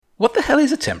What the hell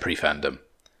is a temporary fandom?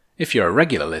 If you're a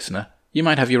regular listener, you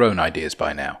might have your own ideas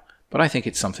by now, but I think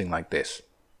it's something like this.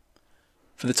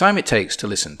 For the time it takes to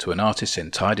listen to an artist's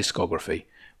entire discography,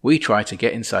 we try to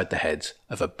get inside the heads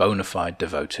of a bona fide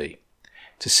devotee,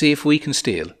 to see if we can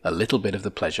steal a little bit of the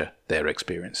pleasure they're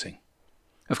experiencing.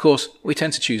 Of course, we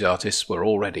tend to choose artists we're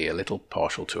already a little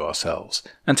partial to ourselves,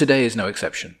 and today is no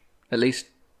exception. At least,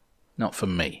 not for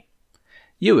me.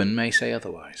 Ewan may say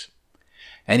otherwise.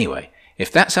 Anyway, if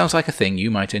that sounds like a thing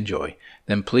you might enjoy,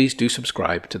 then please do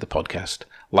subscribe to the podcast,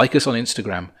 like us on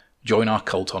Instagram, join our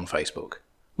cult on Facebook.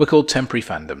 We're called Temporary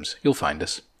Fandoms, you'll find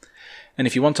us. And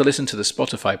if you want to listen to the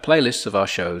Spotify playlists of our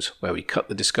shows, where we cut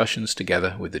the discussions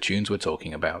together with the tunes we're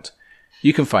talking about,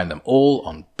 you can find them all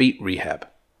on Beat Rehab.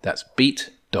 That's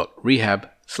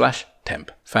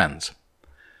beat.rehab/tempfans.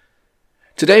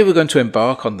 Today we're going to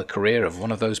embark on the career of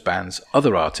one of those bands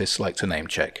other artists like to name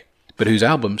check, but whose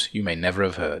albums you may never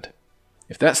have heard.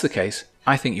 If that's the case,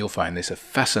 I think you'll find this a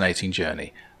fascinating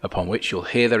journey upon which you'll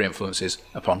hear their influences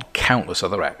upon countless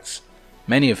other acts,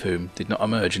 many of whom did not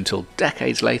emerge until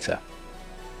decades later.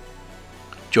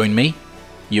 Join me,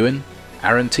 Ewan,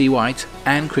 Aaron T. White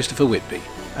and Christopher Whitby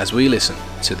as we listen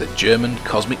to the German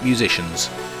cosmic musicians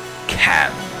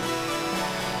Can.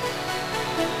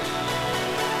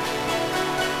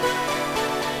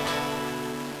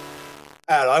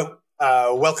 Hello,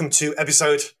 welcome to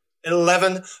episode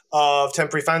 11 of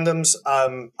Temporary Fandoms.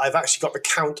 I've actually got the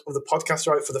count of the podcast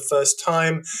right for the first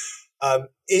time.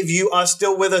 If you are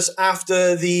still with us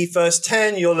after the first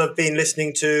 10, you'll have been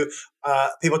listening to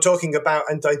people talking about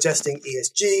and digesting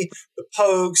ESG, the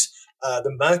Pogues,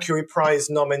 the Mercury Prize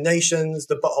nominations,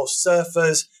 the Butthole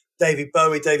Surfers, David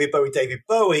Bowie,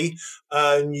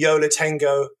 and Yo La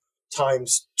Tengo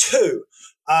 ×2.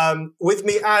 With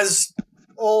me, as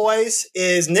always,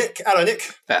 is Nick. Hello,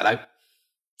 Nick. Hello.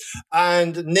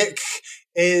 And Nick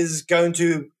is going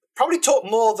to probably talk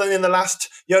more than in the last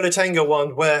Yo La Tengo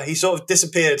one, where he sort of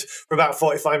disappeared for about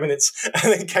 45 minutes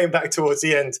and then came back towards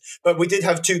the end. But we did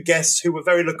have two guests who were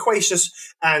very loquacious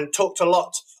and talked a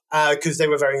lot because they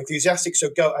were very enthusiastic. So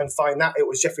go and find that. It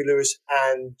was Jeffrey Lewis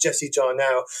and Jesse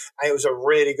Jarnow, and it was a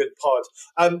really good pod.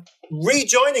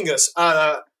 Rejoining us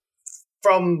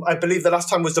from, I believe the last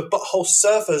time was the Butthole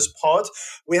Surfers pod,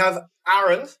 we have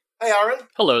Aaron. Hey, Aaron.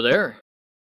 Hello there.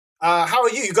 How are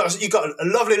you? You got a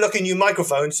lovely looking new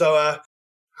microphone. So, how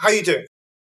are you doing?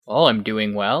 Well, I'm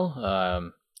doing well.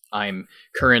 I'm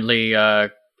currently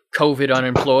COVID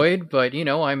unemployed, but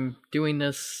I'm doing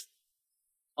this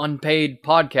unpaid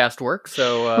podcast work.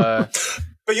 So,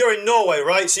 but you're in Norway,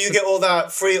 right? So you get all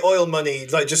that free oil money,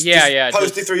 like just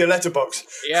posted through your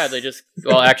letterbox. Yeah,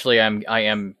 Well, actually, I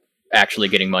am actually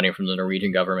getting money from the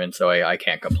Norwegian government, so I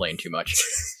can't complain too much.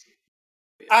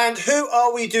 And who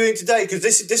are we doing today? Because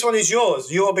this one is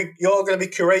yours. You're going to be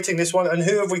curating this one. And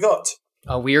who have we got?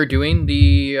 We are doing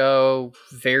the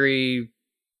very,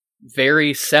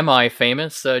 very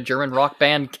semi-famous German rock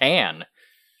band Can.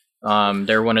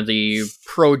 They're one of the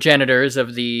progenitors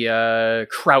of the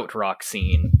krautrock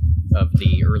scene of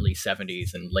the early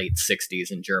 70s and late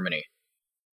 60s in Germany.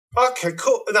 Okay,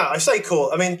 cool. No, I say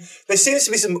cool. I mean, there seems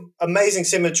to be some amazing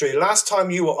symmetry. Last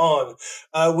time you were on,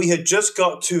 we had just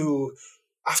got to...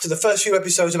 After the first few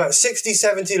episodes, about 60,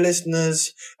 70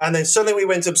 listeners, and then suddenly we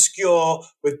went obscure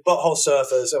with Butthole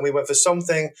Surfers, and we went for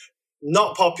something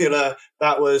not popular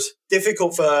that was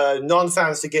difficult for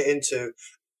non-fans to get into.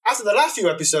 After the last few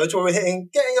episodes, where we're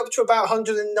getting up to about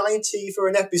 190 for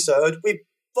an episode, we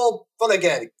fall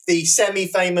again. The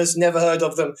semi-famous, never heard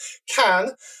of them,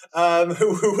 Can,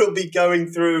 who will be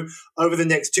going through over the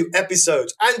next two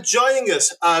episodes. And joining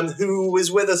us, who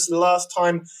was with us last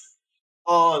time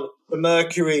on the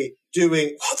Mercury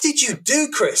doing... What did you do,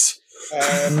 Chris?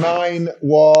 Mine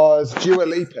was Dua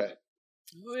Lipa.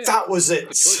 Oh, yeah. That was it.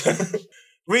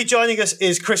 Rejoining us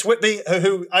is Chris Whitby,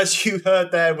 who, as you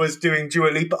heard there, was doing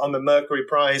Dua Lipa on the Mercury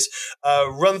Prize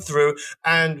run-through.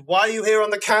 And why are you here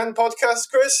on the Can podcast,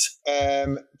 Chris?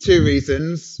 Two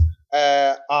reasons.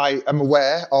 I am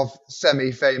aware of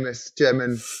semi-famous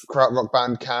German krautrock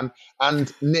band Can,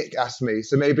 and Nick asked me,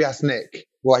 so maybe ask Nick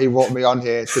why he brought me on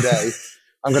here today.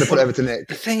 I'm going to put it over to Nick.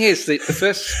 The thing is, the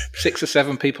first 6 or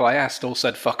 7 people I asked all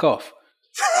said fuck off.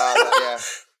 Yeah.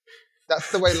 That's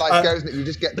the way life goes, Nick. You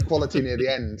just get the quality near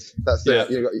the end. That's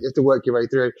it. You have to work your way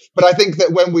through. But I think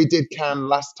that when we did Can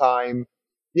last time,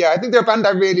 I think they're a band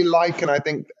I really like, and I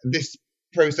think this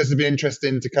process has been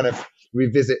interesting to kind of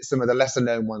revisit some of the lesser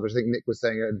known ones, which I think Nick was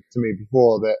saying to me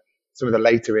before, that some of the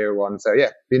later era ones. So,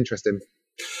 be interesting.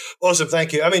 Awesome,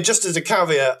 thank you. I mean, just as a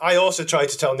caveat, I also tried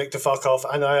to tell Nick to fuck off,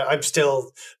 and I'm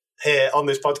still here on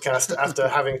this podcast after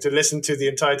having to listen to the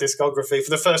entire discography for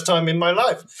the first time in my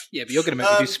life. Yeah, but you're going to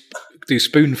make me do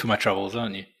Spoon for my troubles,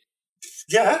 aren't you?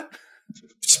 Yeah.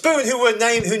 Spoon,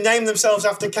 who named themselves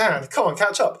after Can. Come on,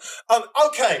 catch up.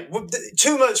 Okay,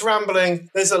 too much rambling.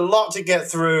 There's a lot to get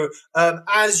through.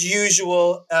 As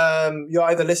usual, you're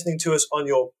either listening to us on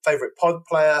your favorite pod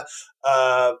player,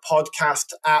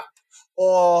 podcast app,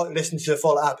 or listening to the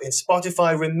full app in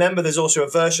Spotify. Remember, there's also a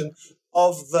version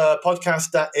of the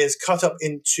podcast that is cut up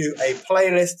into a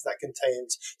playlist that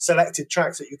contains selected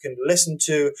tracks that you can listen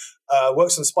to.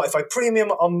 Works on Spotify Premium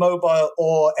on mobile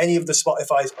or any of the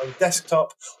Spotify's on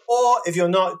desktop. Or if you're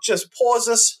not, just pause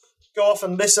us, go off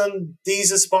and listen.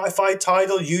 Deezer, Spotify,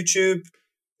 Tidal, YouTube,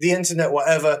 the internet,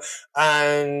 whatever,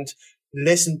 and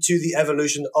listen to the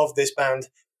evolution of this band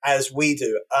as we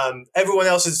do. Everyone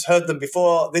else has heard them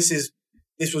before. This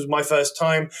was my first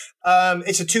time.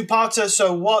 It's a two-parter,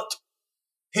 so what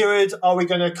period are we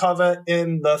going to cover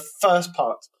in the first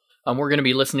part? We're going to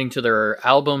be listening to their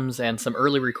albums and some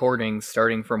early recordings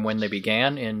starting from when they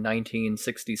began in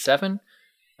 1967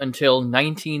 until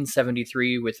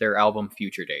 1973 with their album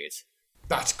Future Days.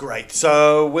 That's great.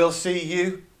 So we'll see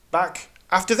you back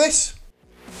after this.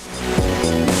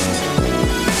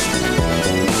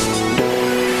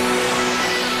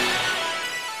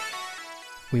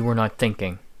 We were not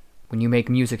thinking. When you make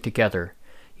music together,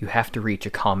 you have to reach a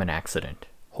common accident.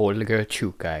 Holger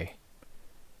Czukay.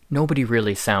 Nobody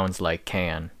really sounds like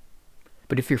Can,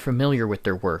 but if you're familiar with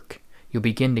their work, you'll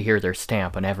begin to hear their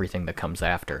stamp on everything that comes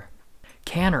after.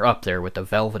 Can are up there with the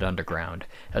Velvet Underground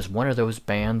as one of those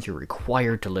bands you're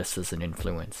required to list as an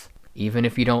influence. Even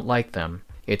if you don't like them,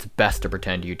 it's best to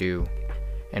pretend you do,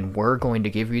 and we're going to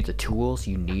give you the tools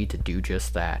you need to do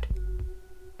just that.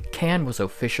 Can was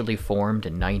officially formed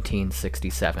in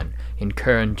 1967 in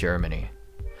Köln, Germany.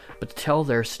 But to tell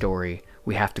their story,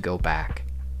 we have to go back.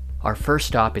 Our first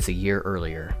stop is a year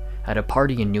earlier, at a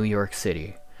party in New York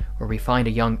City, where we find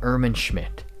a young Ermin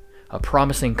Schmidt, a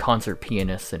promising concert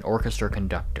pianist and orchestra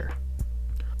conductor.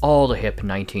 All the hip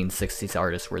 1960s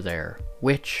artists were there,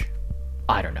 which,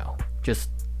 I don't know, just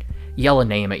yell a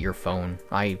name at your phone,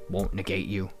 I won't negate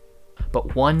you.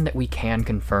 But one that we can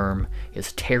confirm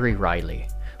is Terry Riley,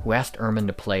 who asked Ermin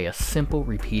to play a simple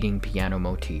repeating piano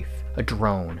motif, a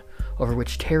drone, over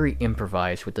which Terry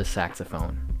improvised with the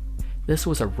saxophone. This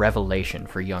was a revelation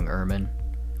for young Ermin.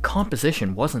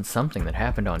 Composition wasn't something that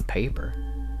happened on paper.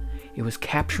 It was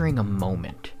capturing a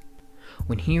moment.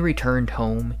 When he returned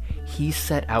home, he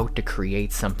set out to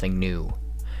create something new.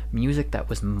 Music that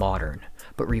was modern,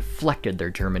 but reflected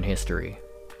their German history.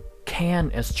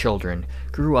 Can, as children,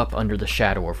 grew up under the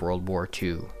shadow of World War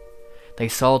II. They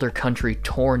saw their country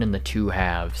torn in the two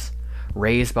halves,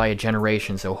 raised by a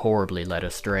generation so horribly led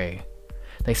astray.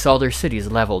 They saw their cities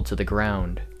leveled to the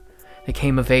ground. They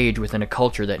came of age within a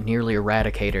culture that nearly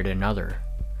eradicated another.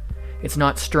 It's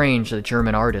not strange that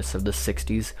German artists of the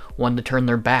 60s wanted to turn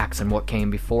their backs on what came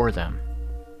before them.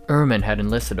 Ermin had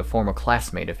enlisted a former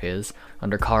classmate of his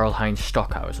under Karl-Heinz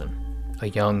Stockhausen, a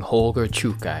young Holger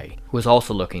Czukay, who was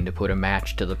also looking to put a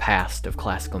match to the past of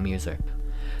classical music.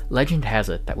 Legend has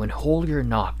it that when Holger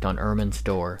knocked on Ermin's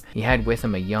door, he had with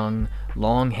him a young,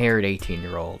 long-haired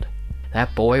 18-year-old.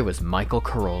 That boy was Michael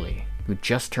Caroli, who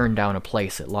just turned down a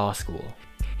place at law school.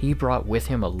 He brought with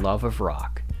him a love of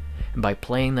rock, and by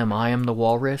playing them I Am the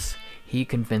Walrus, he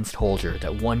convinced Holger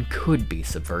that one could be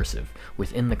subversive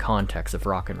within the context of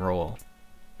rock and roll.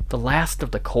 The last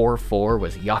of the core four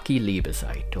was Jocky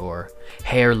Liebeszeit, or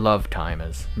Herr Lovetime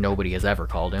as nobody has ever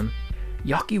called him.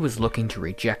 Jocky was looking to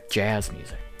reject jazz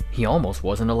music. He almost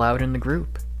wasn't allowed in the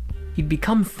group. He'd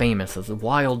become famous as a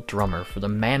wild drummer for the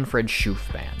Manfred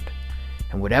Schuf Band,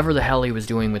 and whatever the hell he was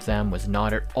doing with them was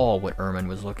not at all what Ermin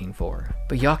was looking for.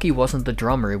 But Jocky wasn't the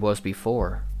drummer he was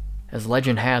before. As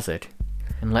legend has it,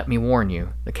 and let me warn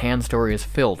you, the Can story is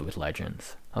filled with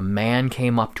legends. A man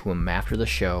came up to him after the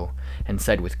show and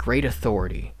said with great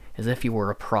authority, as if he were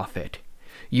a prophet,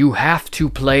 "You have to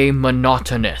play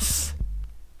monotonous."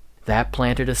 That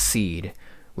planted a seed,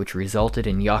 which resulted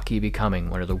in Jocky becoming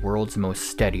one of the world's most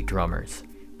steady drummers.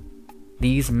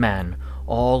 These men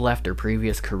all left their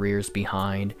previous careers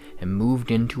behind and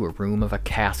moved into a room of a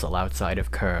castle outside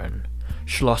of Köln,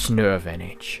 Schloss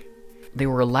Nürnberg. They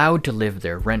were allowed to live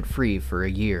there rent-free for a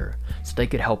year so they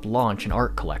could help launch an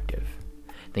art collective.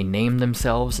 They named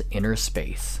themselves Inner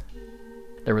Space.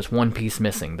 There was one piece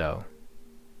missing, though.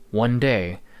 One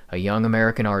day, a young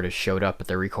American artist showed up at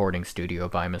their recording studio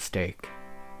by mistake.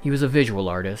 He was a visual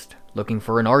artist, looking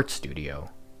for an art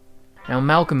studio. Now,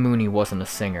 Malcolm Mooney wasn't a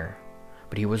singer,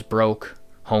 but he was broke,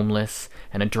 homeless,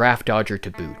 and a draft dodger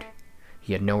to boot.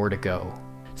 He had nowhere to go,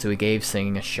 so he gave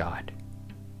singing a shot.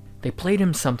 They played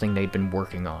him something they'd been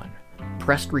working on,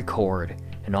 pressed record,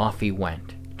 and off he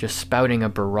went, just spouting a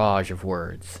barrage of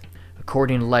words.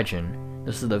 According to legend,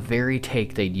 this is the very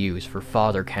take they'd use for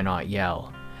Father Cannot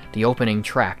Yell, the opening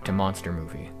track to Monster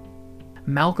Movie.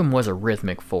 Malcolm was a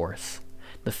rhythmic force,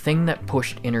 the thing that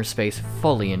pushed Innerspace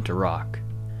fully into rock.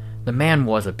 The man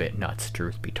was a bit nuts,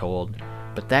 truth be told,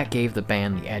 but that gave the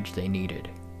band the edge they needed.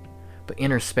 But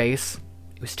Innerspace,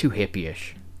 it was too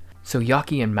hippie-ish. So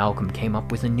Yawkey and Malcolm came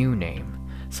up with a new name,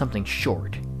 something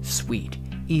short, sweet,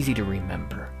 easy to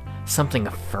remember, something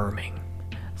affirming.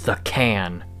 The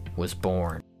Can was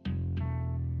born.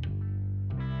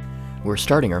 We're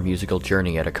starting our musical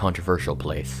journey at a controversial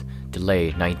place, Delay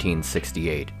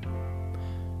 1968.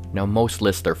 Now most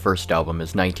list their first album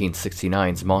as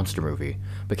 1969's Monster Movie,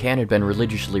 but Can had been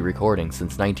religiously recording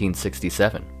since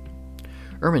 1967.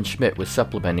 Erwin Schmidt was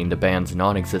supplementing the band's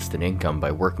non-existent income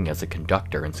by working as a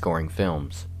conductor and scoring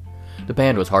films. The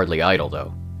band was hardly idle,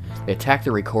 though. They attacked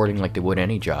the recording like they would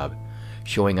any job,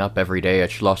 showing up every day at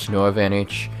Schloss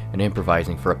Neuwenich and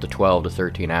improvising for up to 12 to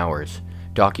 13 hours,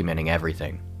 documenting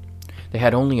everything. They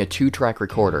had only a 2-track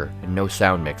recorder and no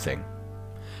sound mixing.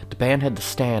 The band had to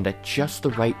stand at just the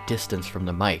right distance from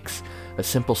the mics. A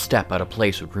simple step out of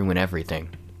place would ruin everything.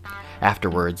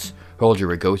 Afterwards, Holder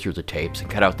would go through the tapes and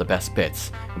cut out the best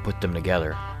bits and put them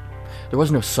together. There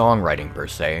was no songwriting per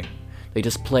se. They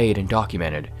just played and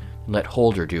documented and let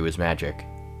Holder do his magic.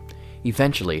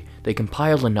 Eventually, they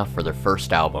compiled enough for their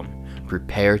first album,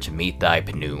 Prepare to Meet Thy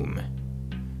Pnoom.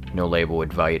 No label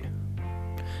would bite.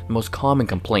 The most common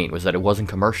complaint was that it wasn't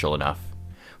commercial enough,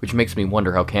 which makes me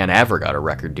wonder how Can ever got a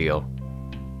record deal.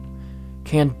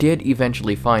 Can did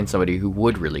eventually find somebody who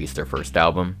would release their first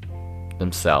album,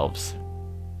 themselves.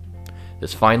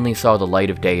 This finally saw the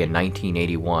light of day in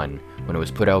 1981 when it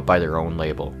was put out by their own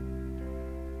label.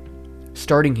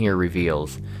 Starting Here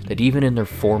reveals that even in their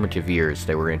formative years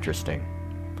they were interesting.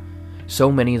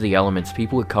 So many of the elements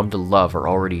people would come to love are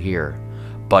already here.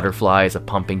 Butterfly is a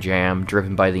pumping jam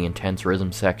driven by the intense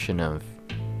rhythm section of,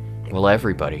 well,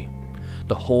 everybody.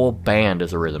 The whole band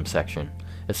is a rhythm section,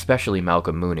 especially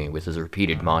Malcolm Mooney with his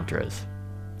repeated mantras.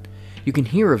 You can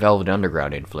hear a Velvet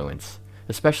Underground influence,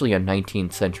 especially on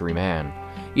 19th Century Man,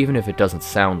 even if it doesn't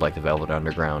sound like the Velvet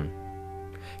Underground.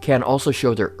 Can also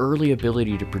show their early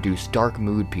ability to produce dark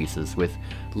mood pieces with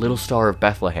Little Star of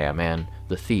Bethlehem and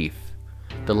The Thief,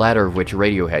 the latter of which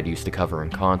Radiohead used to cover in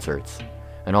concerts.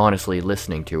 And honestly,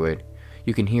 listening to it,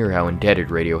 you can hear how indebted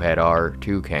Radiohead are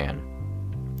to Can.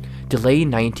 Delay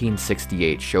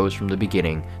 1968 shows from the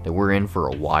beginning that we're in for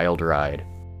a wild ride.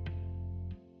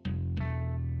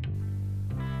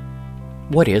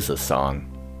 What is a song?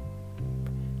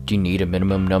 Do you need a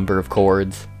minimum number of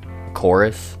chords? A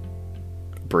chorus?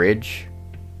 A bridge?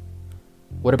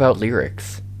 What about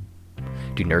lyrics?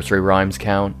 Do nursery rhymes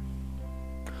count?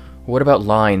 What about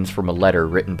lines from a letter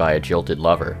written by a jilted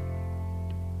lover?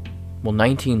 Well,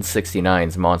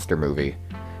 1969's Monster Movie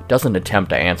doesn't attempt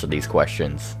to answer these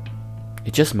questions.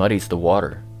 It just muddies the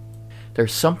water.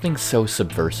 There's something so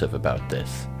subversive about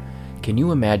this. Can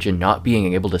you imagine not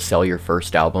being able to sell your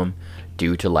first album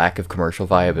due to lack of commercial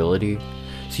viability?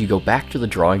 So you go back to the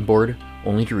drawing board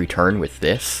only to return with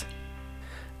this?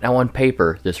 Now on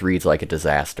paper, this reads like a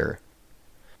disaster.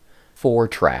 4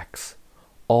 tracks.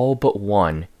 All but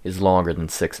one is longer than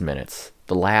 6 minutes.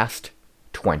 The last,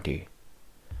 20.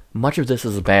 Much of this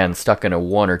is a band stuck in a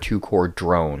 1 or 2 chord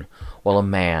drone, while a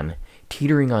man,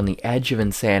 teetering on the edge of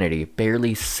insanity,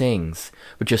 barely sings,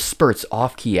 but just spurts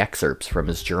off-key excerpts from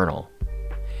his journal.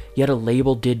 Yet a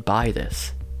label did buy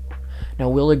this. Now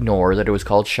we'll ignore that it was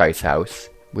called Scheisshaus,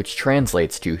 which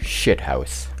translates to shit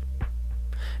house.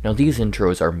 Now these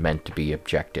intros are meant to be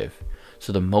objective,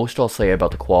 so the most I'll say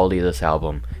about the quality of this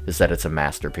album is that it's a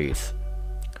masterpiece.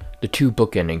 The 2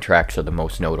 bookending tracks are the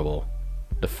most notable.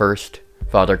 The first,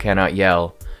 Father Cannot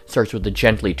Yell, starts with a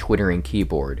gently twittering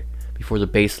keyboard, before the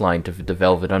bass line to the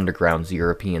Velvet Underground's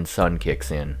European Sun kicks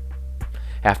in.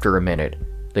 After a minute,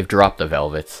 they've dropped the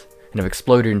Velvets, and have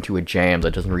exploded into a jam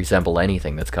that doesn't resemble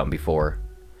anything that's come before.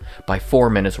 By 4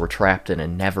 minutes we're trapped in a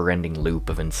never-ending loop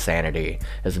of insanity,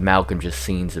 as Malcolm just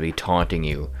seems to be taunting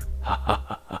you. Ha ha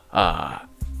ha ha ha.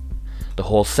 The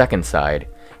whole second side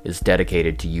is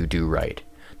dedicated to You Do Right,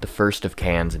 the first of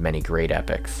Can's many great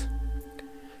epics.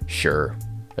 Sure,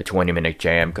 a 20-minute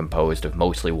jam composed of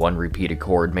mostly one repeated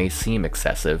chord may seem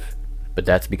excessive, but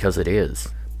that's because it is.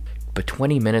 But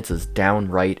 20 minutes is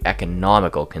downright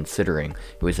economical considering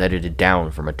it was edited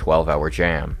down from a 12-hour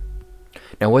jam.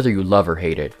 Now whether you love or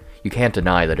hate it, you can't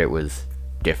deny that it was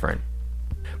different.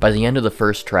 By the end of the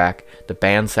first track, the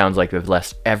band sounds like they've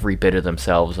left every bit of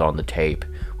themselves on the tape,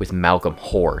 with Malcolm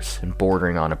hoarse and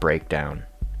bordering on a breakdown.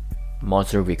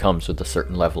 Monster Movie comes with a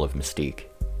certain level of mystique.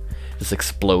 This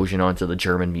explosion onto the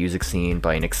German music scene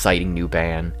by an exciting new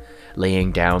band,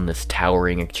 laying down this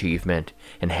towering achievement,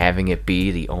 and having it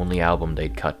be the only album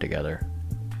they'd cut together.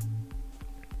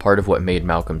 Part of what made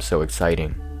Malcolm so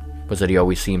exciting was that he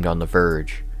always seemed on the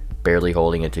verge, barely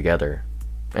holding it together.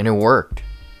 And it worked.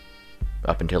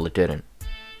 Up until it didn't.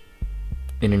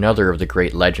 In another of the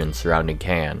great legends surrounding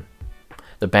Can,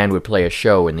 the band would play a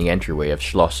show in the entryway of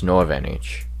Schloss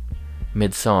Norvenich.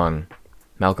 Mid-song,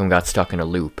 Malcolm got stuck in a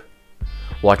loop,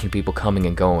 watching people coming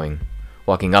and going,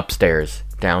 walking upstairs,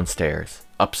 downstairs,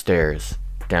 upstairs,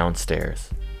 downstairs.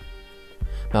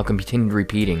 Malcolm continued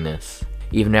repeating this,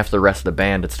 even after the rest of the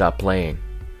band had stopped playing,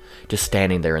 just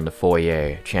standing there in the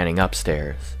foyer, chanting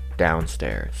upstairs,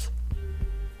 downstairs.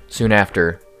 Soon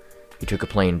after, he took a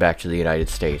plane back to the United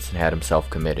States and had himself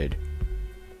committed.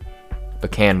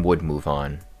 But Can would move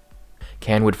on.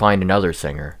 Can would find another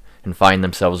singer, and find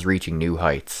themselves reaching new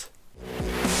heights.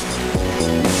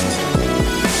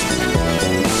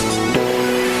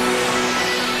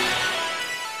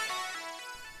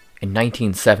 In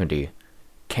 1970,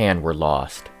 Can were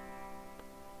lost.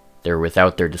 They were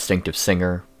without their distinctive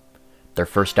singer. Their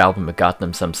first album had got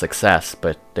them some success,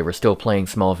 but they were still playing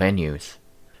small venues.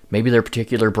 Maybe their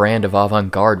particular brand of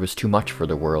avant-garde was too much for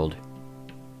the world.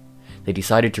 They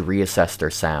decided to reassess their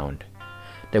sound.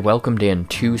 They welcomed in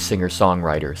two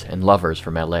singer-songwriters and lovers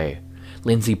from LA,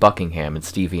 Lindsey Buckingham and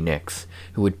Stevie Nicks,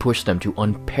 who would push them to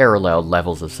unparalleled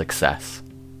levels of success.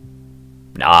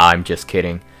 Nah, I'm just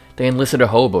kidding. They enlisted a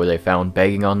hobo they found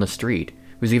begging on the street,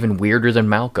 who's even weirder than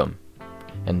Malcolm.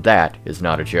 And that is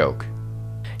not a joke.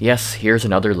 Yes, here's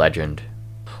another legend.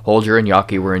 Holger and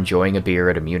Yockey were enjoying a beer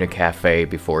at a Munich cafe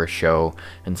before a show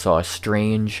and saw a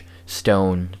strange,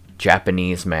 stone,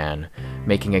 Japanese man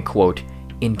making a, quote,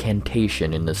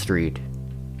 incantation in the street.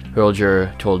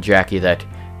 Holger told Jackie that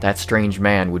strange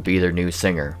man would be their new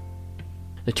singer.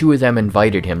 The two of them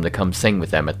invited him to come sing with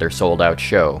them at their sold-out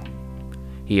show.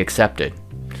 He accepted,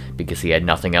 because he had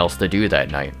nothing else to do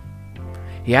that night.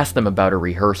 He asked them about a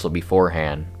rehearsal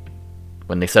beforehand.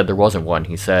 When they said there wasn't one,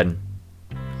 he said,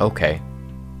 okay.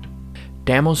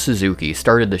 Damo Suzuki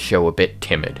started the show a bit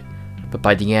timid, but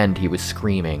by the end he was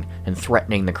screaming and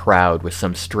threatening the crowd with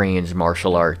some strange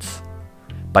martial arts.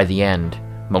 By the end,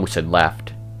 most had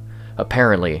left.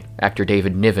 Apparently, actor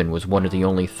David Niven was one of the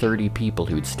only 30 people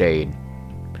who'd stayed.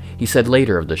 He said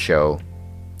later of the show,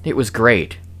 "It was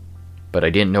great, but I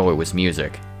didn't know it was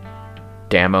music.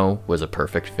 Damo was a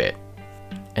perfect fit."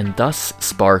 And thus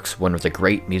sparks one of the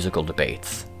great musical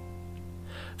debates.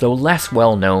 Though less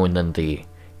well known than the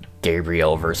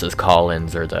Gabriel versus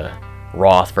Collins or the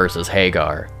Roth versus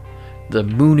Hagar, the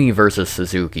Mooney versus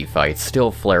Suzuki fights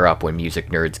still flare up when music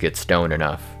nerds get stoned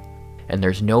enough. And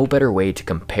there's no better way to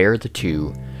compare the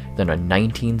two than a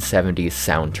 1970s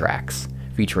soundtracks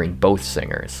featuring both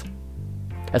singers.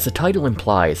 As the title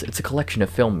implies, it's a collection of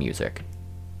film music.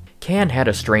 Can had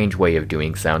a strange way of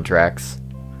doing soundtracks.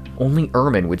 Only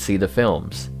Ehrman would see the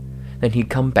films. Then he'd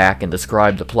come back and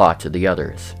describe the plot to the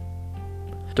others.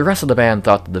 The rest of the band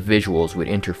thought that the visuals would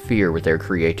interfere with their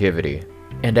creativity,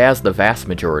 and as the vast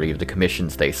majority of the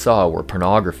commissions they saw were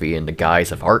pornography in the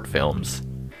guise of art films,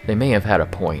 they may have had a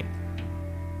point.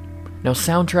 Now,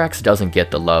 Soundtracks doesn't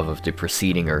get the love of the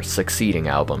preceding or succeeding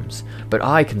albums, but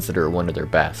I consider it one of their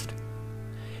best.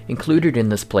 Included in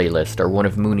this playlist are one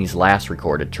of Mooney's last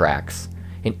recorded tracks,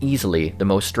 and easily the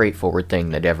most straightforward thing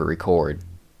they'd ever record.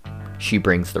 She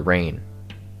Brings the Rain.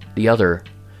 The other,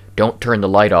 Don't Turn the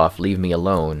Light Off, Leave Me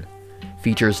Alone,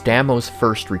 features Damo's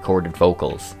first recorded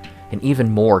vocals, and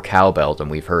even more cowbell than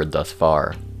we've heard thus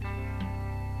far.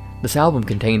 This album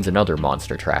contains another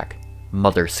monster track,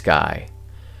 Mother Sky,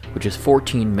 which is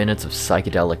 14 minutes of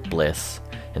psychedelic bliss,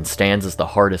 and stands as the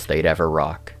hardest they'd ever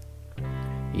rock.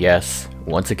 Yes,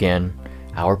 once again,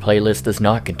 our playlist does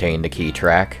not contain the key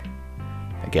track.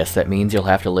 I guess that means you'll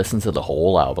have to listen to the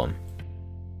whole album.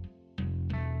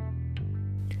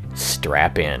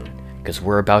 Strap in, because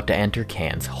we're about to enter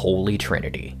Can's Holy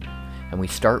Trinity, and we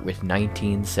start with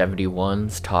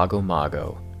 1971's Tago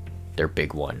Mago, their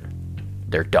big one,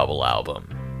 their double album.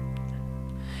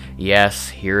 Yes,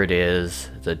 here it is,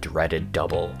 the dreaded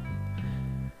double.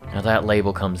 Now that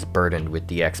label comes burdened with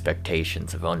the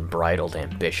expectations of unbridled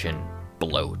ambition,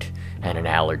 bloat, and an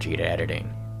allergy to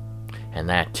editing. And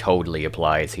that totally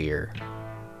applies here.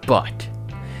 But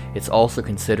it's also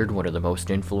considered one of the most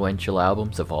influential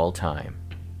albums of all time.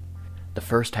 The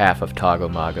first half of Tago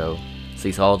Mago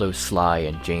sees all those Sly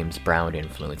and James Brown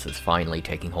influences finally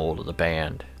taking hold of the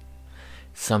band.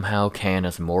 Somehow Can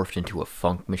has morphed into a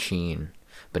funk machine,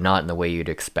 but not in the way you'd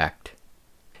expect.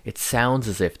 It sounds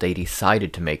as if they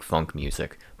decided to make funk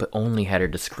music, but only had a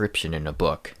description in a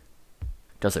book.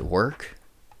 Does it work?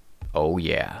 Oh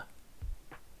yeah.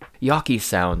 Yaki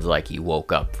sounds like he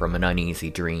woke up from an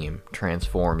uneasy dream,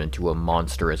 transformed into a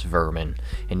monstrous vermin,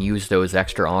 and used those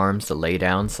extra arms to lay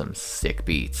down some sick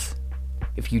beats.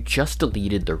 If you just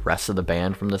deleted the rest of the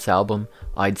band from this album,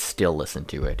 I'd still listen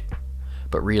to it.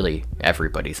 But really,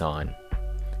 everybody's on.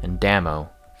 And Damo,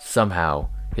 somehow,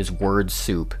 his word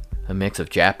soup, a mix of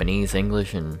Japanese,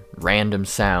 English, and random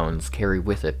sounds carry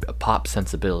with it a pop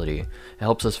sensibility that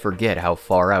helps us forget how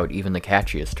far out even the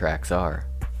catchiest tracks are.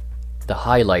 The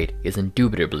highlight is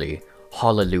indubitably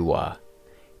Hallelujah,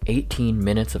 18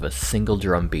 minutes of a single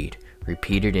drum beat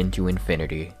repeated into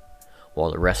infinity,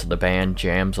 while the rest of the band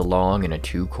jams along in a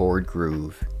 2-chord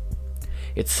groove.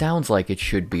 It sounds like it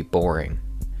should be boring.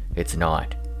 It's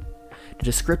not. The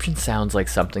description sounds like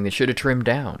something that should have trimmed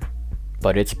down,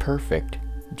 but it's perfect,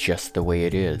 just the way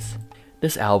it is.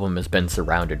 This album has been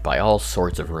surrounded by all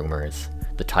sorts of rumors.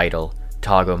 The title,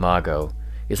 Tagomago,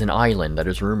 is an island that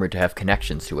is rumored to have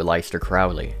connections to Aleister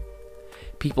Crowley.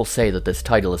 People say that this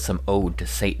title is some ode to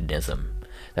Satanism,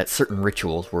 that certain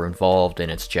rituals were involved in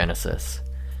its genesis.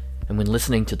 And when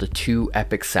listening to the 2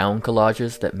 epic sound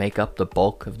collages that make up the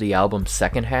bulk of the album's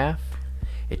second half,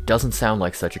 it doesn't sound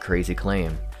like such a crazy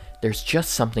claim. There's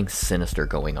just something sinister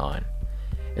going on,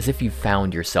 as if you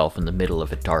found yourself in the middle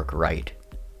of a dark rite.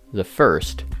 The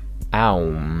first,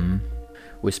 Aum,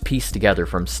 was pieced together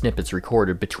from snippets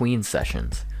recorded between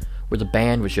sessions, where the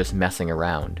band was just messing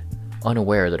around,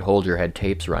 unaware that Holder had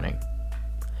tapes running.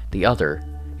 The other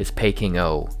is Peking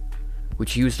O,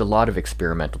 which used a lot of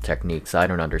experimental techniques I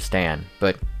don't understand,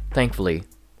 but thankfully,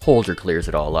 Holder clears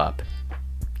it all up.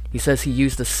 He says he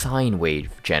used a sine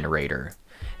wave generator,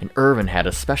 and Irvin had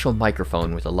a special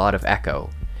microphone with a lot of echo,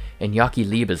 and Yaki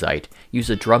Liebezeit used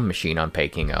a drum machine on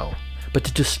Peking O, but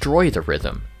to destroy the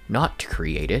rhythm, not to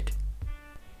create it.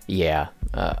 Yeah,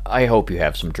 I hope you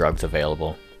have some drugs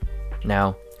available.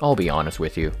 Now, I'll be honest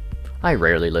with you, I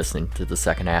rarely listen to the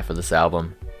second half of this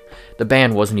album. The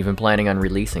band wasn't even planning on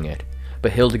releasing it,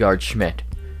 but Hildegard Schmidt,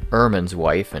 Ehrman's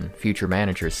wife and future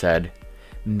manager, said,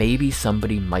 maybe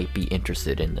somebody might be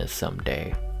interested in this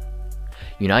someday.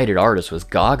 United Artists was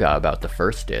gaga about the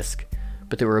first disc,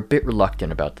 but they were a bit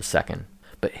reluctant about the second.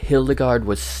 But Hildegard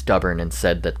was stubborn and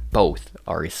said that both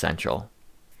are essential.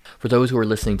 For those who are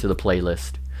listening to the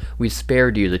playlist, we've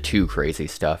spared you the too crazy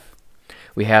stuff.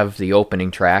 We have the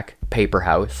opening track, Paper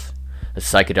House, a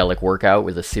psychedelic workout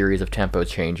with a series of tempo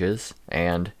changes,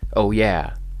 and Oh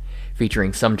Yeah,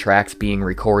 featuring some tracks being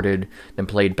recorded, then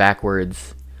played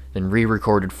backwards, then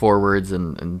re-recorded forwards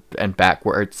and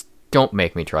backwards. Don't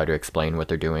make me try to explain what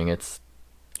they're doing. It's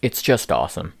just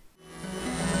awesome.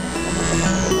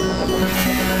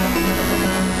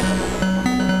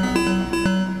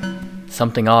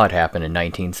 Something odd happened in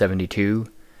 1972.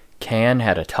 Can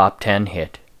had a top 10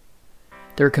 hit.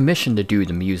 They were commissioned to do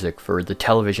the music for the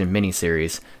television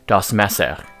miniseries Das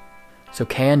Messer. So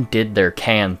Can did their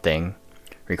Can thing,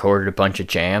 recorded a bunch of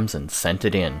jams and sent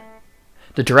it in.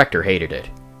 The director hated it,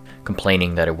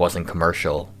 complaining that it wasn't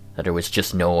commercial, that it was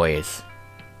just noise.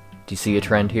 Do you see a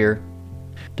trend here?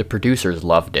 The producers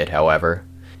loved it, however,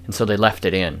 and so they left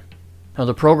it in. Now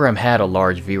the program had a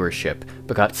large viewership,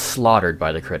 but got slaughtered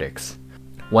by the critics.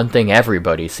 One thing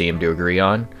everybody seemed to agree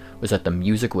on was that the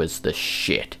music was the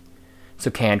shit. So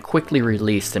Can quickly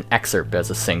released an excerpt as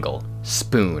a single,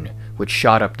 Spoon, which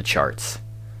shot up the charts.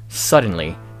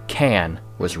 Suddenly, Can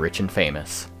was rich and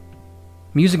famous.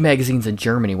 Music magazines in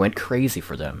Germany went crazy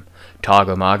for them.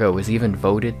 Tagomago was even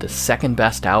voted the second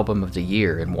best album of the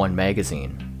year in one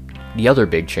magazine. The other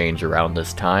big change around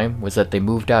this time was that they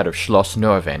moved out of Schloss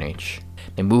Norvenich.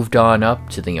 They moved on up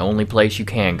to the only place you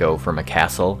can go from a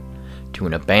castle to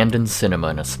an abandoned cinema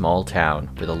in a small town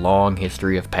with a long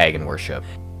history of pagan worship,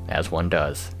 as one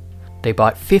does. They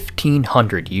bought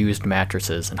 1,500 used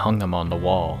mattresses and hung them on the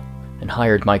wall, and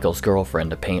hired Michael's girlfriend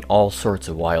to paint all sorts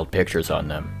of wild pictures on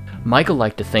them. Michael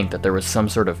liked to think that there was some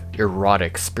sort of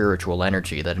erotic spiritual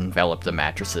energy that enveloped the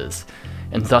mattresses,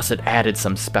 and thus it added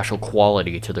some special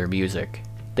quality to their music.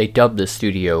 They dubbed the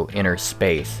studio Inner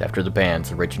Space after the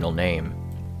band's original name.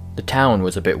 The town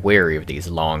was a bit wary of these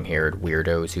long-haired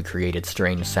weirdos who created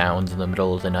strange sounds in the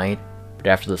middle of the night, but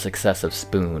after the success of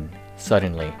Spoon,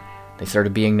 suddenly, they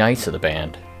started being nice to the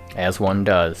band, as one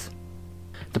does.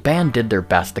 The band did their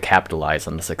best to capitalize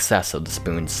on the success of the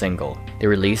Spoon single. They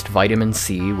released Vitamin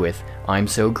C with I'm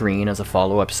So Green as a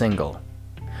follow-up single.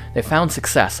 They found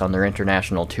success on their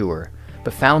international tour,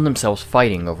 but found themselves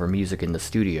fighting over music in the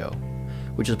studio,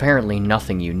 which is apparently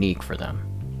nothing unique for them.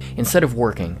 Instead of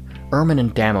working, Ehrman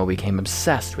and Damo became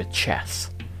obsessed with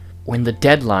chess. When the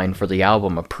deadline for the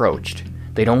album approached,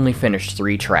 They'd only finished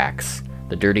 3 tracks,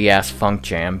 the dirty-ass funk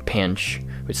jam, Pinch,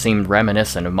 which seemed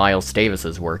reminiscent of Miles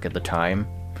Davis's work at the time.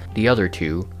 The other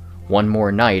 2, One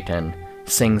More Night and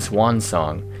Sing Swan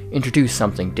Song, introduced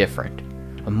something different,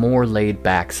 a more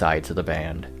laid-back side to the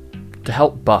band. To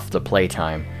help buff the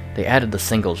playtime, they added the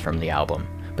singles from the album,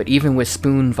 but even with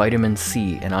Spoon, Vitamin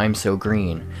C, and I'm So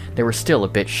Green, they were still a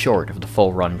bit short of the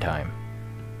full runtime.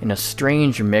 In a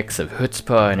strange mix of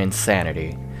chutzpah and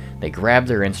insanity, they grabbed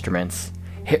their instruments,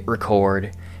 hit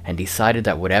record, and decided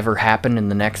that whatever happened in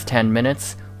the next 10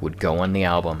 minutes would go on the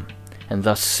album, and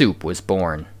thus Soup was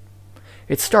born.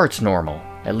 It starts normal,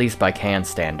 at least by Can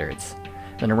standards.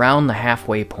 Then around the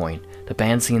halfway point, the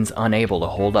band seems unable to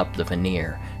hold up the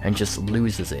veneer and just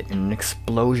loses it in an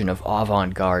explosion of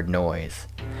avant-garde noise.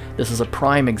 This is a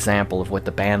prime example of what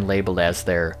the band labeled as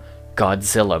their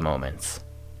Godzilla moments.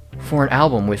 For an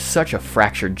album with such a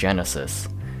fractured genesis,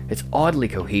 it's oddly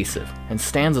cohesive and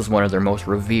stands as one of their most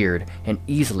revered and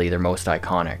easily their most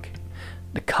iconic.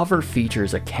 The cover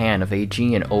features a can of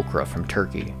Aegean okra from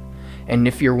Turkey, and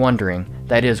if you're wondering,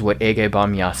 that is what Ege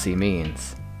Bamyasi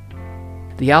means.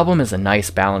 The album is a nice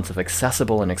balance of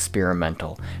accessible and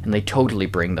experimental, and they totally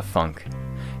bring the funk.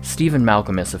 Stephen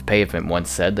Malcolmus of Pavement once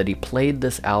said that he played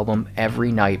this album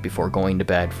every night before going to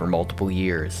bed for multiple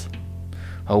years.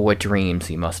 Oh, what dreams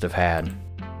he must have had.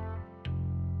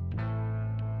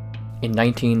 In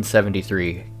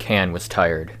 1973, Can was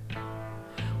tired.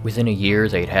 Within a year,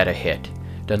 they'd had a hit,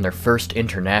 done their first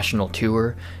international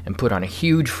tour, and put on a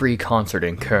huge free concert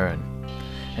in Köln,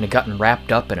 and had gotten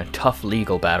wrapped up in a tough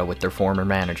legal battle with their former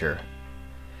manager.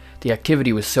 The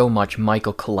activity was so much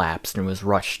Michael collapsed and was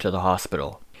rushed to the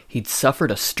hospital. He'd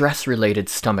suffered a stress-related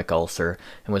stomach ulcer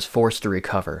and was forced to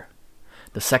recover.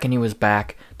 The second he was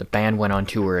back, the band went on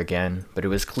tour again, but it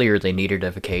was clear they needed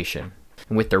a vacation,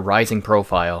 and with their rising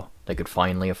profile, they could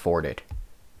finally afford it.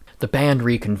 The band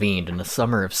reconvened in the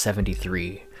summer of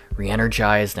 '73,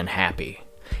 re-energized and happy,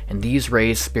 and these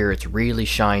raised spirits really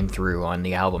shine through on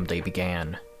the album they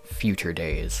began, Future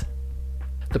Days.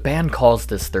 The band calls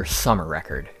this their summer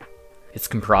record. It's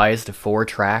comprised of 4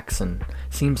 tracks and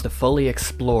seems to fully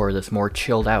explore this more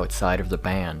chilled out side of the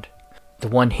band, the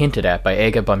one hinted at by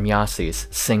Ege Bamyasi's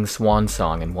Sing Swan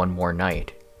Song and One More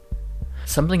Night.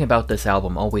 Something about this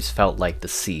album always felt like the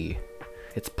sea.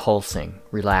 It's pulsing,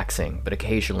 relaxing, but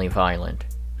occasionally violent.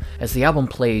 As the album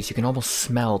plays, you can almost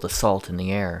smell the salt in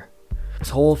the air. This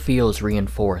whole feel is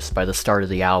reinforced by the start of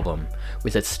the album,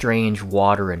 with its strange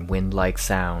water and wind-like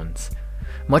sounds.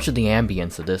 Much of the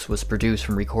ambience of this was produced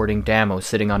from recording Damo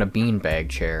sitting on a beanbag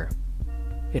chair.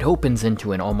 It opens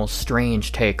into an almost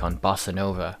strange take on bossa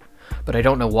nova, but I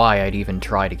don't know why I'd even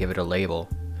try to give it a label.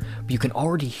 But you can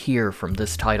already hear from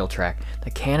this title track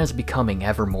that Can is becoming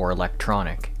ever more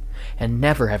electronic, and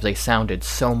never have they sounded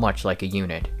so much like a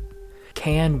unit.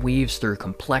 Can weaves through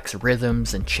complex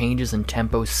rhythms and changes in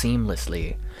tempo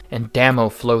seamlessly, and Damo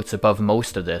floats above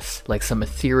most of this like some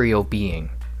ethereal being,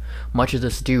 much of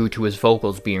this due to his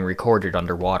vocals being recorded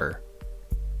underwater.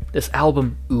 This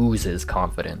album oozes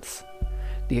confidence.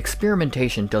 The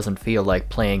experimentation doesn't feel like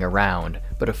playing around,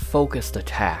 but a focused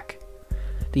attack.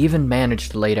 They even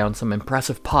managed to lay down some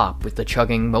impressive pop with the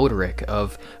chugging motoric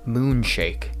of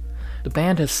Moonshake. The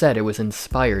band has said it was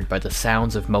inspired by the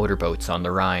sounds of motorboats on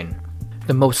the Rhine.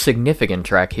 The most significant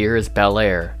track here is Bel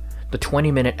Air, the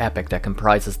 20-minute epic that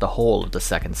comprises the whole of the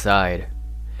second side.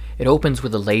 It opens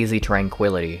with a lazy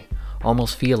tranquility,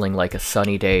 almost feeling like a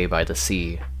sunny day by the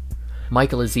sea.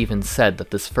 Michael has even said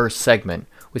that this first segment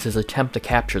was his attempt to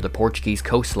capture the Portuguese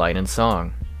coastline in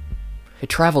song. It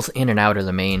travels in and out of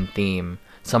the main theme,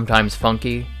 sometimes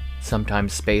funky,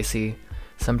 sometimes spacey,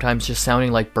 sometimes just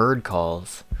sounding like bird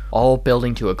calls, all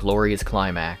building to a glorious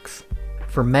climax.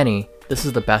 For many, this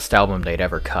is the best album they'd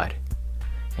ever cut.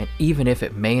 And even if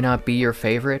it may not be your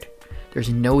favorite, there's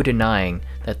no denying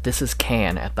that this is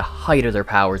Can at the height of their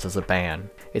powers as a band.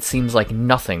 It seems like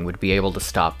nothing would be able to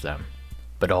stop them.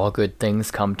 But all good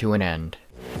things come to an end.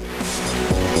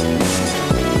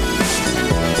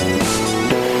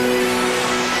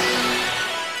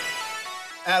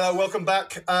 Hello, welcome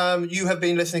back. You have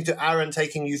been listening to Aaron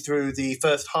taking you through the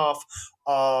first half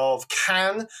of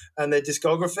Can and their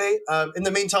discography. In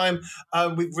the meantime,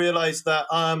 we've realised that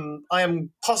I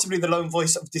am possibly the lone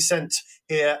voice of dissent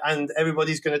here, and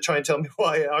everybody's going to try and tell me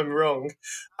why I'm wrong.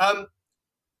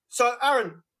 So,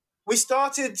 Aaron, we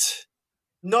started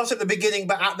not at the beginning,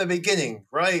 but at the beginning,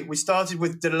 right? We started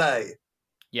with Delay.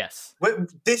 Yes.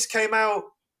 This came out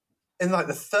in like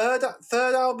the third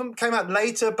album, came out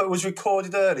later, but was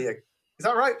recorded earlier. Is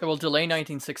that right? Well, Delay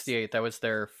 1968, that was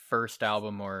their first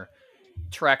album, or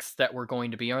tracks that were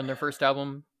going to be on their first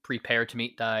album. Prepare to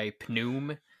Meet Thy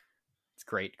Pneum.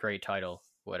 It's great title.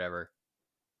 Whatever.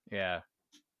 Yeah.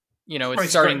 It's Great,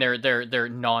 starting great. their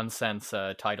nonsense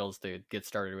titles to get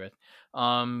started with.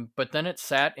 But then it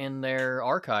sat in their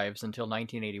archives until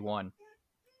 1981.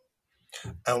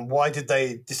 And why did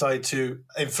they decide to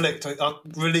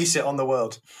release it on the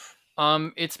world?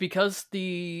 It's because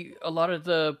a lot of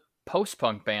the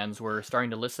post-punk bands were starting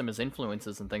to list them as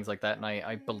influences and things like that, and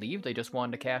I believe they just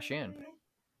wanted to cash in.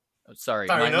 Sorry,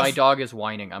 my dog is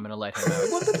whining. I'm going to let him out. I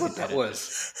wondered what that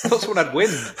was. I thought someone had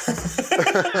wind.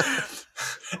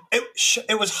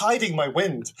 It was hiding my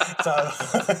wind. So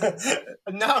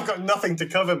now I've got nothing to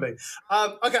cover me.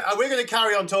 Okay, we're going to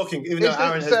carry on talking, even though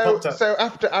Aaron has popped up. So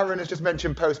after Aaron has just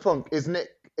mentioned post-punk, is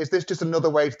this just another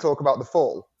way to talk about the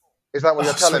Fall? Is that what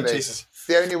you're telling me? Jesus.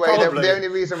 The only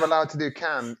reason we're allowed to do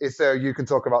Can is so you can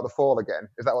talk about the Fall again.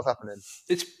 Is that what's happening?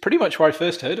 It's pretty much where I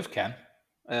first heard of Can.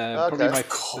 Probably my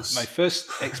first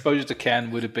exposure to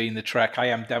Can would have been the track "I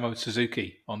Am Damo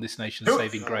Suzuki" on This Nation's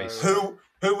Saving Grace. Who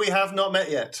we have not met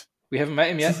yet. We haven't met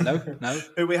him yet. No.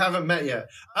 Who we haven't met yet.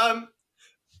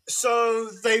 So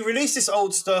they released this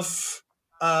old stuff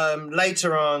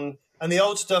later on, and the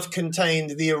old stuff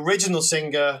contained the original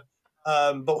singer,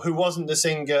 but who wasn't the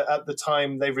singer at the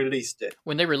time they released it.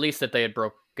 When they released it, they had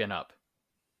broken up.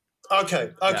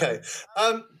 Okay.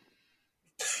 Yeah.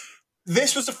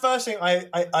 This was the first thing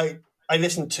I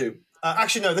listened to.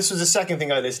 Actually, no, this was the second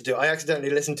thing I listened to. I accidentally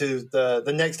listened to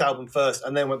the next album first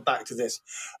and then went back to this.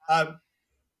 And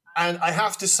I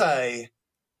have to say,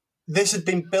 this had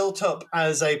been built up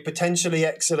as a potentially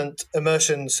excellent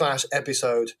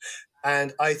immersion/episode.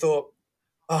 And I thought,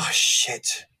 oh,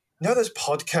 shit. Those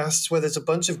podcasts where there's a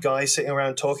bunch of guys sitting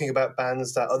around talking about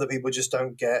bands that other people just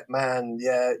don't get? Man,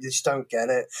 yeah, you just don't get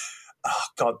it. Oh,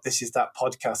 God, this is that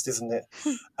podcast, isn't it?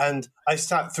 And I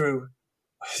sat through,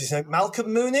 his name,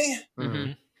 Malcolm Mooney?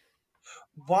 Mm-hmm.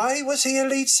 Why was he a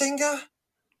lead singer?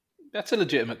 That's a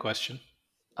legitimate question.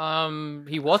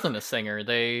 He wasn't a singer.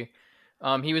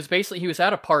 He was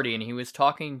at a party and he was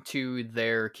talking to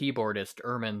their keyboardist,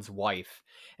 Ermin's wife.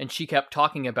 And she kept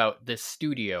talking about this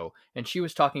studio. And she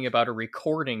was talking about a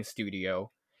recording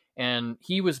studio. And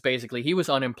he was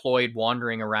unemployed,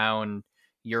 wandering around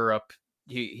Europe.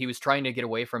 He was trying to get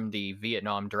away from the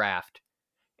Vietnam draft,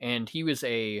 and he was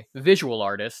a visual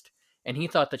artist, and he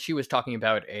thought that she was talking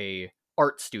about a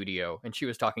art studio, and she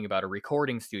was talking about a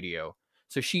recording studio.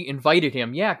 So she invited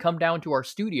him, come down to our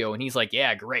studio, and he's like,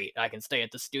 yeah, great, I can stay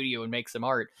at the studio and make some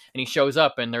art. And he shows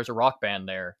up, and there's a rock band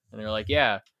there, and they're like,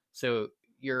 yeah, so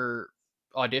you're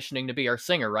auditioning to be our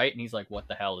singer, right? And he's like, what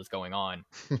the hell is going on?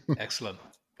 Excellent.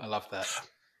 I love that.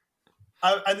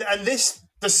 And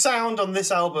the sound on this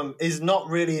album is not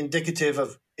really indicative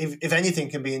of, if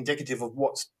anything can be indicative of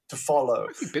what's to follow.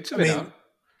 I think bits of it are.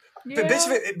 Yeah. Bits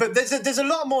of it, but there's a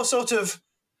lot more sort of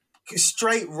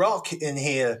straight rock in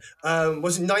here.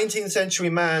 Was 19th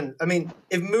Century Man. I mean,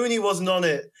 if Mooney wasn't on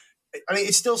it,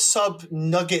 it's still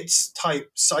sub-Nuggets type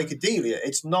psychedelia.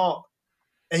 It's not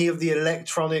any of the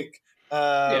electronic,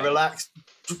 relaxed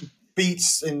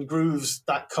beats and grooves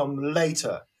that come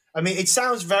later. It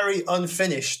sounds very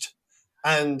unfinished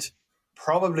and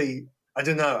probably, I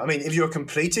don't know. If you're a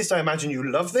completist, I imagine you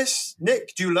love this.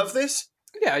 Nick, do you love this?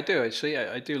 Yeah, I do, actually.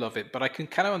 I do love it. But I can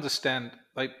kind of understand,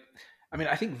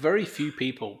 I think very few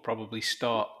people probably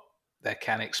start their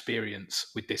Can experience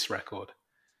with this record.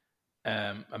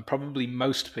 And probably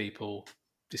most people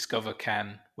discover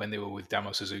Can when they were with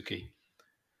Damo Suzuki.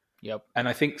 Yep. And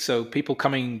I think so people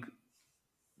coming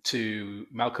to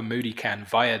Malcolm Mooney Can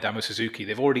via Damo Suzuki,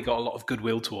 they've already got a lot of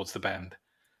goodwill towards the band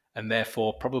and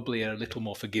therefore probably a little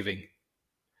more forgiving,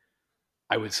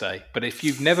 I would say. But if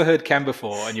you've never heard Can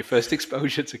before and your first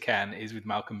exposure to Can is with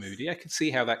Malcolm Mooney, I can see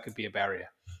how that could be a barrier.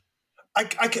 I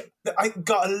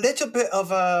got a little bit of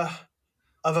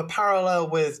a parallel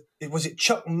with, was it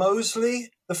Chuck Mosley,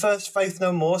 the first Faith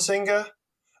No More singer,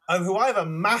 who I have a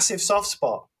massive soft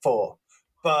spot for,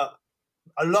 but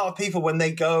a lot of people, when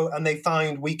they go and they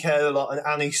find We Care a Lot and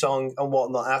Annie Song and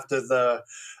whatnot after the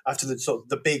sort of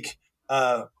the big,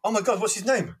 oh my God, what's his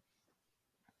name?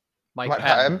 Mike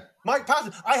Patton. Mike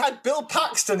Patton. I had Bill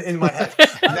Paxton in my head.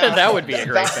 That would be a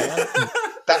great band.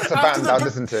 That's a band I'd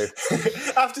listen to.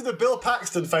 After the Bill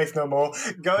Paxton Faith No More,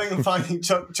 going and finding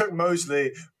Chuck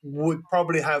Mosley would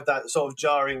probably have that sort of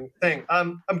jarring thing.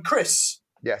 Chris.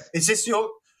 Yes. Is this your...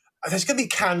 There's going to be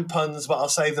Can puns, but I'll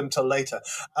save them till later.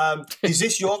 Is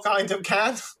this your kind of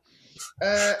Can?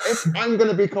 If I'm going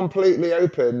to be completely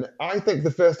open, I think the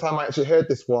first time I actually heard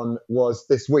this one was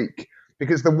this week.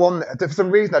 Because for some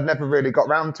reason, I'd never really got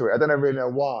round to it. I don't really know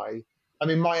why.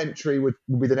 My entry would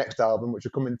be the next album, which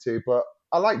we'll come into, but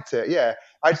I liked it, yeah.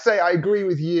 I'd say I agree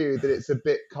with you that it's a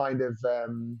bit kind of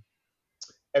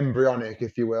embryonic,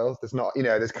 if you will. There's not,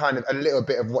 there's kind of a little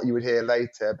bit of what you would hear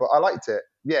later, but I liked it.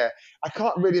 Yeah, I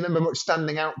can't really remember much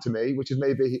standing out to me, which is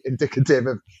maybe indicative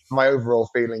of my overall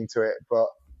feeling to it. But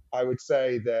I would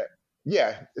say that,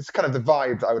 yeah, it's kind of the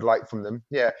vibe that I would like from them.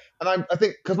 Yeah, and I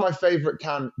think because my favourite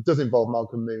can does involve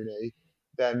Malcolm Mooney,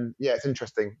 then yeah, it's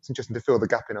interesting. It's interesting to fill the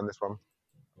gap in on this one.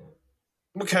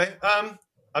 Okay,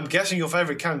 I'm guessing your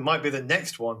favourite can might be the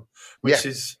next one, which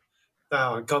is.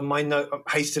 Oh God, my note. I'm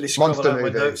hastily scribbled out my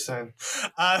notes down.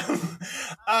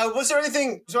 Was there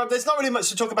anything? So there's not really much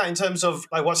to talk about in terms of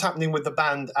like what's happening with the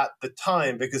band at the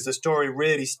time, because the story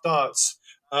really starts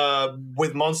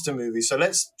with Monster Movie. So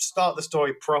let's start the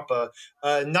story proper.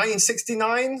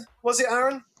 1969 was it,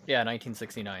 Aaron? Yeah,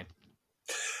 1969.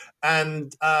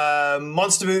 And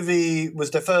Monster Movie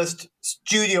was their first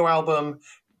studio album.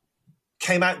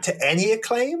 Came out to any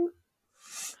acclaim?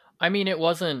 I mean, it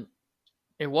wasn't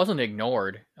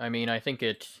ignored. I mean, I think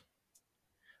it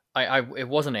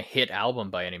wasn't a hit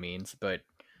album by any means, but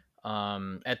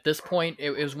at this point,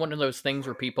 it was one of those things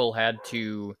where people had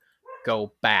to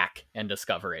go back and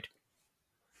discover it.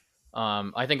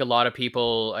 I think a lot of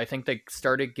people, I think they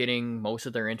started getting most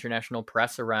of their international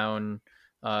press around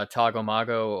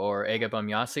Tagomago or Ega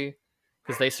Bamyasi,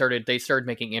 because they started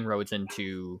making inroads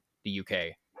into the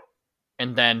UK,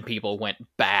 and then people went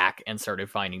back and started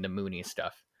finding the Mooney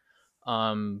stuff.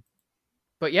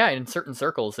 But yeah, in certain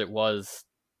circles, it was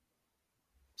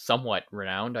somewhat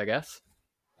renowned, I guess.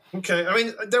 Okay, I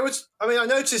mean, I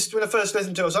noticed when I first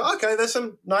listened to it, I was like, okay, there's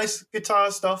some nice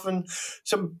guitar stuff and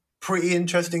some pretty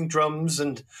interesting drums,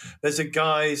 and there's a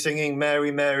guy singing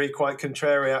Mary, Mary, quite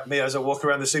contrary at me as I walk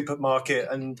around the supermarket,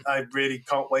 and I really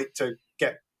can't wait to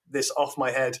get this off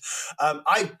my head.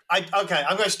 Okay,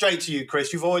 I'm going straight to you,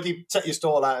 Chris. You've already set your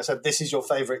stall out and said this is your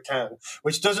favourite can,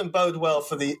 which doesn't bode well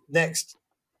for the next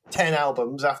 10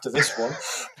 albums after this one.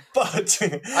 But I'd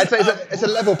say it's a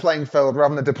level playing field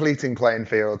rather than a depleting playing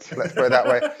field. Let's put it that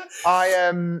way.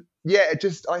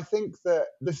 I think that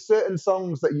there's certain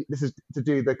songs that this is to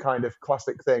do the kind of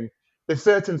classic thing. There's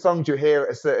certain songs you hear at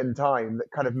a certain time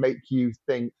that kind of make you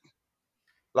think,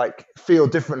 like, feel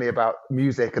differently about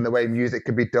music and the way music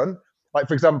can be done. Like,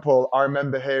 for example, I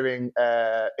remember hearing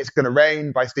It's Gonna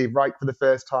Rain by Steve Reich for the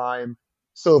first time.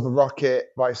 Silver Rocket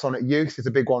by Sonic Youth is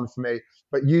a big one for me.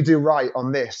 But You Do Right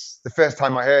on this, the first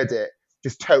time I heard it,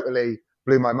 just totally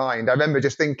blew my mind. I remember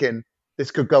just thinking,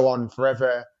 this could go on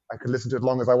forever. I could listen to it as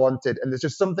long as I wanted. And there's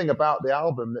just something about the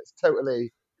album that's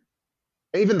totally...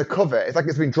 Even the cover, it's like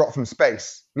it's been dropped from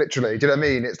space, literally. Do you know what I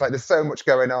mean? It's like there's so much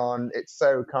going on. It's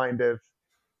so kind of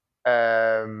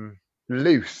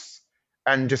loose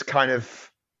and just kind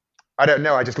of, I don't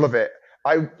know, I just love it.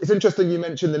 It's interesting you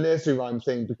mentioned the nursery rhyme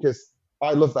thing, because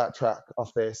I love that track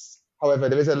off this. However,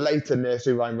 there is a later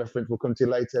nursery rhyme reference we'll come to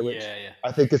later, which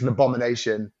I think is an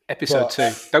abomination. Episode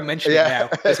 2. Don't mention it now.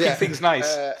 Let's keep things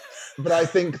nice. But I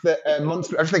think that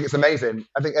Monster, I just think it's amazing.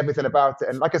 I think everything about it.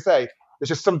 And like I say, there's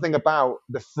just something about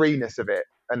the freeness of it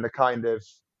and the kind of,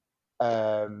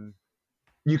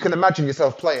 you can imagine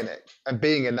yourself playing it and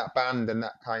being in that band and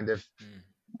that kind of,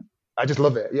 I just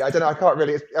love it. Yeah, I don't know. I can't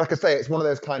really, like I say, it's one of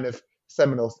those kind of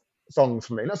seminal songs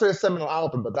for me. Not necessarily a seminal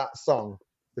album, but that song,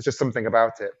 there's just something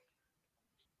about it.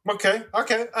 Okay.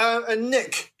 And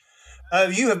Nick,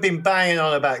 you have been banging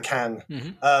on about Can.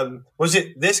 Mm-hmm. Was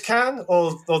it this Can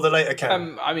or the later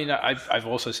Can? I mean, I've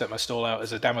also set my stall out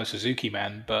as a Damo Suzuki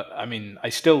man, but I mean, I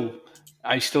still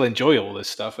enjoy all this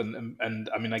stuff, and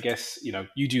I mean, I guess,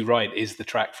 You Do Right is the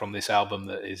track from this album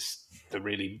that is the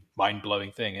really mind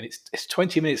blowing thing, and it's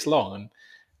 20 minutes long, and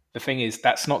the thing is,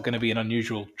 that's not going to be an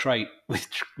unusual trait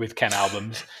with Can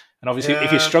albums, and obviously,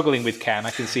 if you're struggling with Can,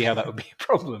 I can see how that would be a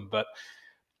problem, but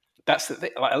that's the thing.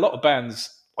 Like, a lot of bands,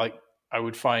 like, I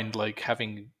would find like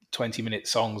having 20-minute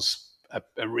songs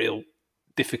a real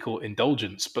difficult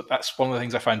indulgence, but that's one of the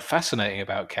things I find fascinating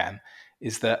about Can,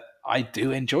 is that I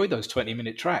do enjoy those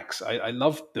 20-minute tracks. I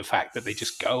love the fact that they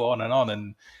just go on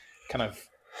and kind of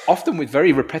often with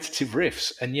very repetitive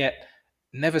riffs, and yet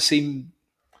never seem...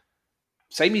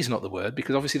 Samey's not the word,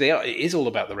 because obviously it is all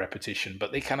about the repetition,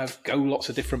 but they kind of go lots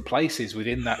of different places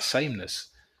within that sameness.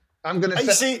 I'm going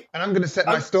to set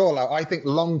my stall out. I think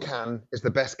long Can is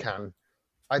the best Can.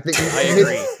 I think I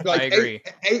agree. Like I agree.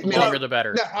 8 minutes. Longer the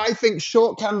better. No, I think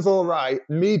short Can's all right.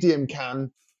 Medium Can,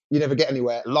 you never get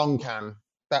anywhere. Long Can,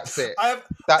 that's it.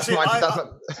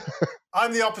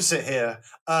 I'm the opposite here.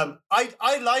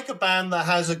 I like a band that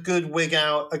has a good wig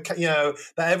out, that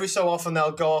every so often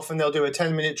they'll go off and they'll do a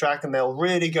 10-minute track and they'll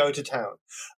really go to town.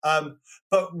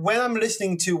 But when I'm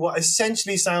listening to what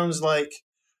essentially sounds like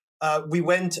we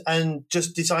went and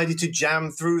just decided to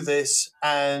jam through this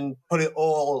and put it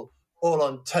all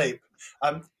on tape,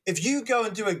 If you go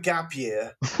and do a gap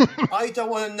year, I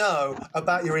don't want to know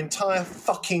about your entire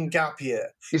fucking gap year.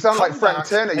 You sound like Frank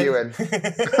Turner, Ewan.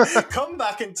 Come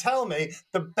back and tell me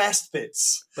the best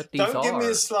bits. But don't give me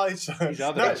a slideshow.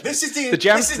 No, this is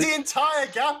the entire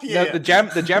gap year. No,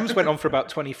 the jams went on for about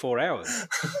 24 hours.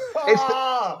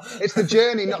 It's the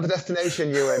journey, not the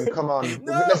destination, Ewan. Come on.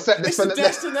 No, let's set this it's the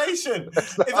destination.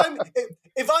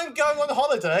 If I'm going on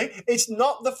holiday, it's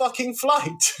not the fucking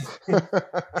flight.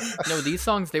 No, these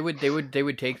songs they would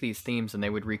take these themes and they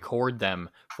would record them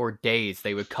for days.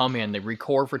 They would come in, they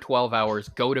record for 12 hours,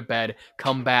 go to bed,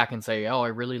 come back and say, "Oh, I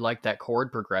really like that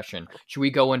chord progression. Should we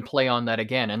go and play on that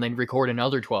again?" And then record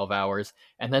another 12 hours,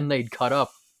 and then they'd cut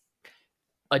up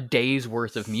a day's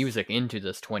worth of music into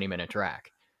this 20-minute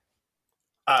track.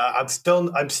 I'm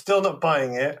still not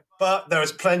buying it, but there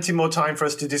is plenty more time for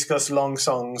us to discuss long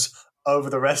songs over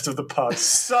the rest of the pod.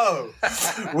 So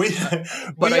we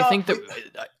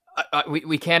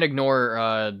can't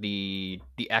ignore the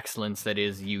excellence that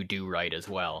is You Do Right as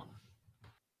well.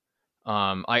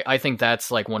 I think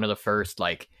that's like one of the first,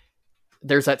 like,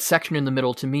 there's that section in the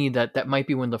middle to me that might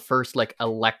be one of the first like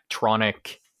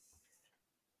electronic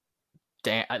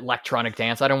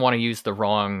dance. I don't want to use the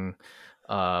wrong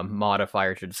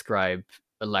modifier to describe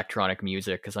electronic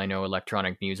music, because I know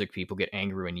electronic music people get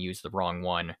angry when you use the wrong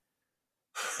one.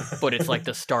 But it's like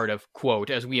the start of, quote,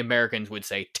 as we Americans would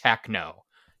say, techno.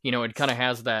 You know, it kind of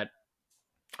has that.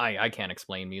 I can't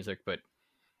explain music, but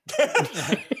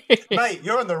mate,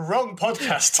 you're on the wrong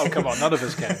podcast. Oh, come on, none of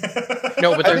us can.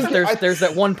 No, but there's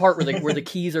that one part where the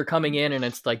keys are coming in and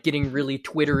it's like getting really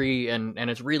twittery and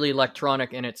it's really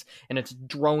electronic and it's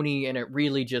droney, and it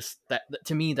really just, that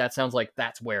to me that sounds like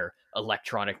that's where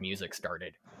electronic music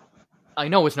started. I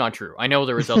know it's not true. I know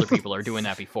there was other people are doing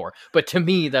that before, but to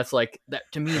me that's like that.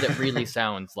 To me that really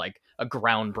sounds like a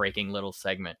groundbreaking little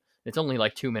segment. It's only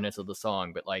like 2 minutes of the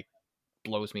song, but like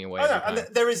blows me away. And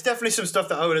there is definitely some stuff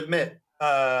that I would admit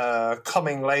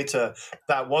coming later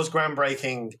that was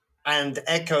groundbreaking and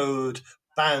echoed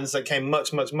bands that came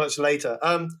much, much, much later.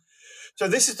 So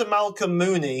this is the Malcolm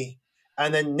Mooney,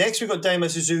 and then next we've got Damo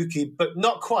Suzuki, but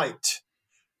not quite.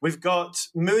 We've got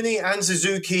Mooney and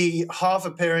Suzuki half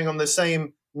appearing on the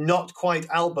same not quite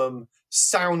album,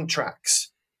 Soundtracks.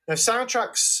 Now,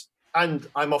 Soundtracks, and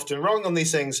I'm often wrong on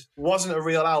these things, wasn't a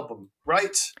real album,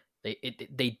 right?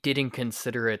 They didn't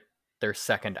consider it their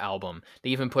second album. They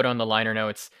even put on the liner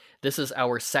notes, "This is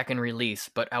our second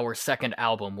release, but our second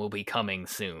album will be coming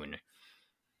soon."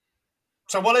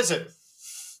 So what is it?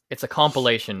 It's a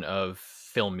compilation of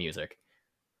film music.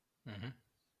 Mm-hmm.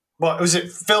 What, was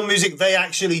it film music they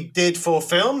actually did for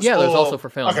films? Yeah, there's also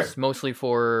for films. Okay. Mostly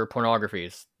for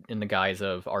pornographies in the guise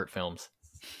of art films.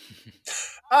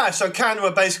 So Can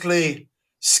were basically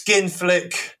skin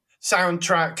flick,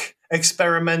 soundtrack,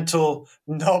 experimental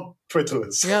knob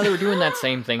twiddlers. Yeah, they were doing that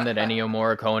same thing that Ennio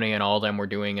Morricone and all of them were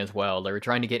doing as well. They were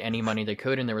trying to get any money they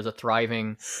could, and there was a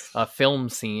thriving film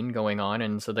scene going on,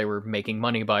 and so they were making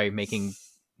money by making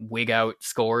wig-out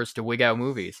scores to wig-out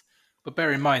movies. But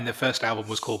bear in mind, their first album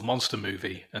was called Monster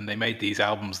Movie, and they made these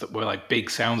albums that were like big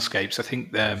soundscapes. I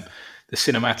think the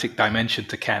cinematic dimension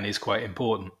to Can is quite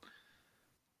important.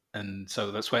 And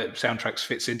so that's where Soundtracks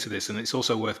fits into this. And it's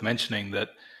also worth mentioning that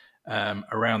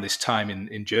around this time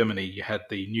in Germany, you had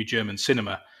the new German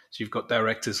cinema. So you've got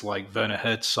directors like Werner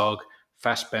Herzog,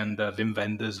 Fassbender, Wim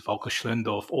Wenders, Volker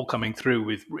Schlöndorff, all coming through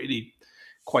with really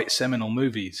quite seminal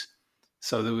movies.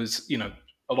 So there was,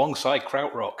 alongside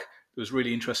Krautrock, there was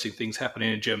really interesting things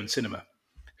happening in German cinema.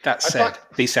 That said,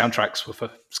 these soundtracks were for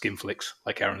skin flicks,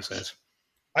 like Aaron says.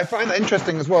 I find that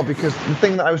interesting as well, because the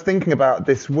thing that I was thinking about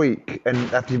this week, and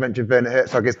after you mentioned Werner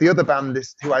Herzog, is the other band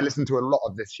who I listened to a lot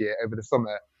of this year over the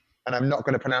summer, and I'm not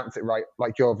going to pronounce it right,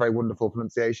 like your very wonderful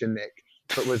pronunciation, Nick,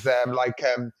 but was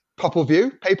Papal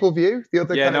View, the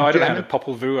other. Yeah, kind no, of I don't German. have a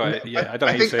Papal View. I don't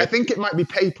know. I think it might be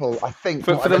Papal. I think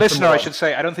for the listener, I should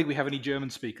say I don't think we have any German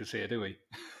speakers here, do we?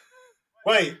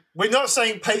 Wait, we're not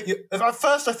saying at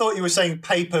first I thought you were saying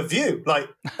pay-per-view, like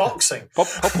boxing.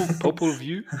 Popol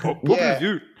View? Popol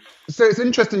View. So it's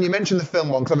interesting you mentioned the film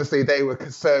one, because obviously they were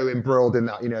so embroiled in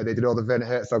that, they did all the Werner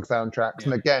Herzog soundtracks. Yeah.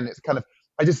 And again, it's kind of,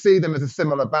 I just see them as a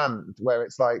similar band where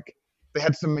it's like they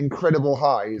had some incredible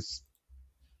highs,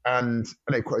 and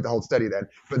I know quoted the whole steady then,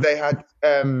 but they had,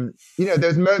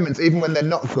 there's moments, even when they're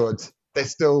not good, they're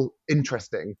still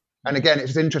interesting. And again, it's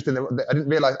just interesting that I didn't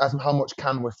realise how much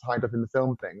Can was tied up in the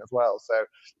film thing as well. So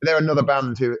they're another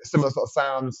band who, similar sort of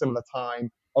sound, similar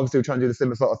time, obviously we're trying to do the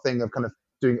similar sort of thing of kind of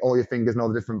doing all your fingers and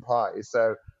all the different pies.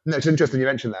 So it's interesting you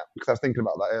mentioned that, because I was thinking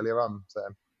about that earlier on.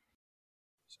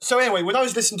 So anyway, when I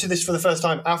was listening to this for the first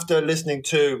time after listening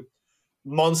to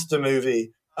Monster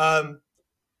Movie,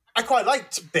 I quite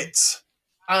liked Bits.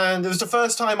 And it was the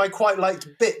first time I quite liked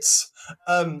Bits,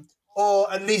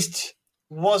 or at least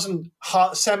wasn't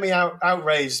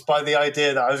outraged by the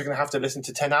idea that I was going to have to listen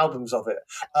to 10 albums of it.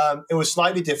 It was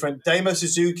slightly different. Damo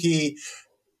Suzuki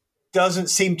doesn't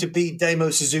seem to be Damo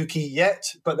Suzuki yet,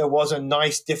 but there was a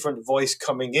nice different voice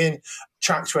coming in.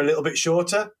 Tracks were a little bit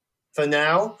shorter for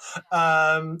now.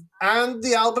 And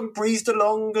the album breezed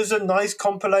along as a nice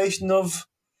compilation of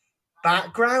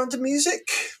background music.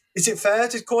 Is it fair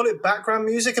to call it background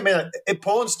music? I mean,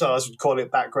 porn stars would call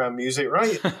it background music,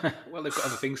 right? Well, they've got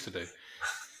other things to do.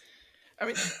 I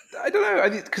mean, I don't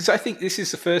know, because I think this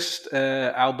is the first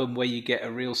album where you get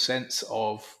a real sense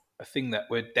of a thing that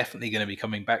we're definitely going to be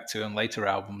coming back to on later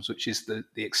albums, which is the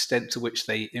extent to which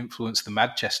they influence the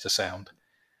Manchester sound.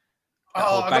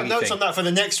 I got notes on that for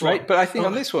the next one. Right, but I think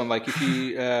on this one, like if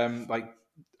you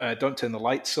Don't Turn the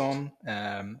Lights On,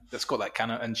 that's got that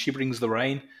kind of, and She Brings the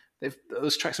Rain.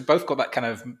 Those tracks have both got that kind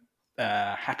of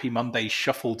Happy Monday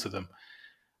shuffle to them.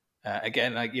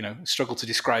 Again, struggle to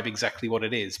describe exactly what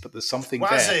it is, but there's something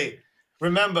Wazzy. there.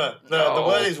 Remember, the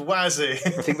word is Wazzy.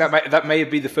 I think that may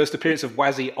be the first appearance of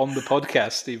Wazzy on the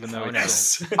podcast, even though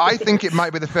it's... I think it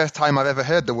might be the first time I've ever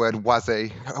heard the word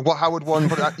Wazzy. How would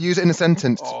one use it in a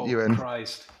sentence, Ewan?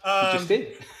 Christ. You just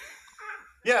did.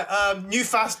 Yeah, New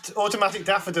Fast Automatic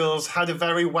Daffodils had a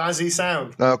very Wazzy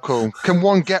sound. Oh, cool. Can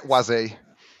one get Wazzy?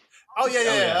 Oh,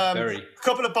 yeah. A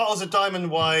couple of bottles of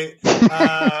Diamond White.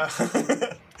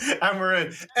 And we're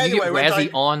in. Anyway, you get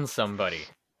Wazzy on somebody.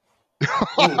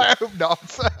 I hope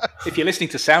not. If you're listening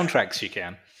to soundtracks, you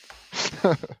can.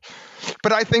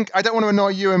 But I think, I don't want to annoy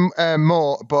you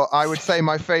more, but I would say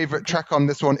my favourite track on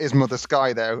this one is Mother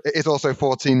Sky, though. It is also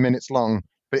 14 minutes long,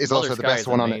 but it is also the best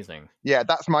one on it. Yeah,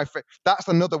 that's that's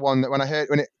another one that when I heard,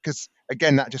 because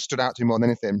again, that just stood out to me more than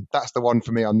anything. That's the one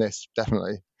for me on this,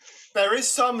 definitely. There is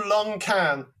some long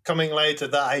can coming later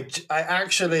that I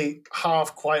actually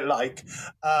half quite like.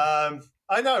 I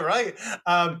know, right?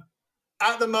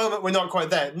 At the moment, we're not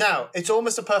quite there. Now, it's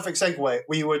almost a perfect segue.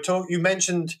 You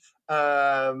mentioned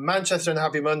Manchester and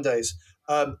Happy Mondays.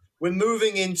 We're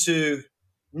moving into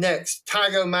next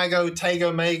Tago Mago,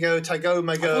 Tago Mago, Tago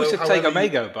Mago. I always said Tago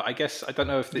Mago, but I guess I don't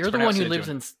know if it's You're the one who lives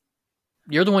in.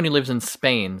 You're the one who lives in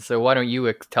Spain, so why don't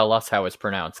you tell us how it's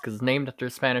pronounced? Because it's named after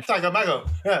Spanish. Tago Mago.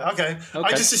 Yeah, okay. I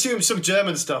just assumed some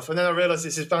German stuff, and then I realised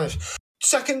this is Spanish.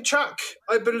 Second track,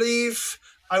 I believe.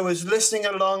 I was listening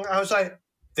along. I was like,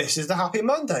 this is the Happy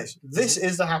Mondays. This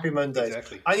is the Happy Mondays.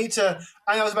 Exactly. And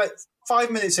I was about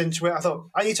 5 minutes into it. I thought,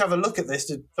 I need to have a look at this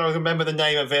so I can remember the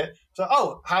name of it.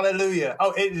 So, hallelujah.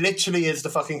 Oh, it literally is the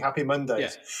fucking Happy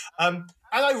Mondays. Yeah. And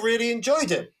I really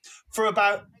enjoyed it for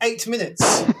about 8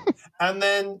 minutes. And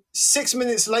then 6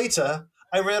 minutes later,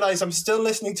 I realised I'm still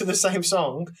listening to the same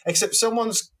song, except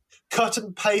someone's cut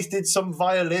and pasted some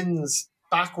violins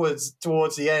backwards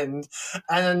towards the end.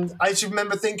 And I just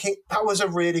remember thinking, that was a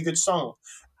really good song.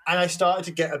 And I started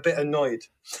to get a bit annoyed.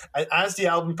 And as the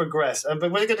album progressed,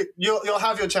 but you'll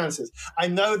have your chances. I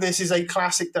know this is a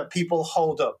classic that people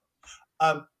hold up.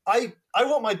 I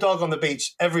walk my dog on the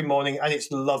beach every morning, and it's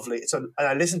lovely. And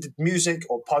I listen to music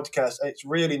or podcasts, and it's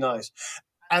really nice.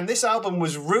 And this album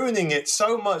was ruining it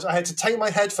so much, I had to take my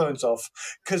headphones off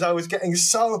because I was getting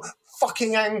so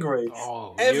fucking angry.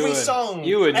 Oh, every song,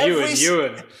 Ewan.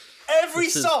 Every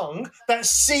song that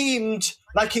seemed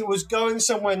like it was going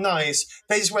somewhere nice,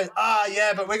 they just went,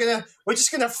 but we're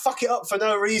just gonna fuck it up for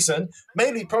no reason.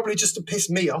 Mainly, probably just to piss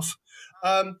me off.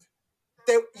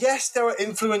 There are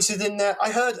influences in there.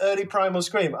 I heard early Primal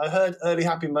Scream. I heard early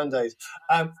Happy Mondays.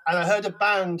 And I heard a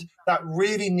band that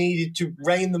really needed to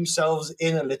rein themselves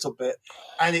in a little bit.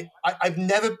 And I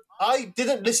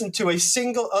didn't listen to a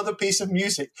single other piece of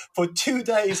music for 2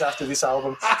 days after this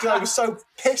album because I was so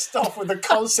pissed off with the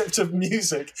concept of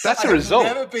music. That's a result.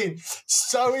 I've never been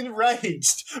so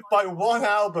enraged by one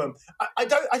album. I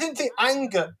didn't think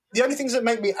anger. The only things that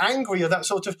make me angry are that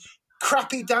sort of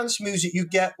crappy dance music you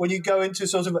get when you go into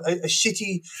sort of a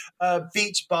shitty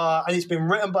beach bar and it's been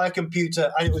written by a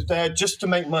computer and it was there just to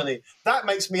make money. That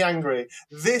makes me angry.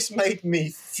 This made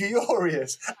me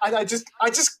furious. And I just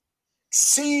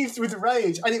seethed with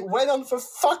rage, and it went on for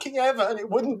fucking ever, and it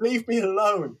wouldn't leave me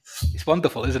alone. It's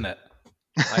wonderful, isn't it?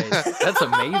 That's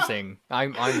amazing.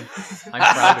 I'm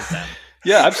proud of that.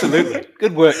 Yeah, absolutely.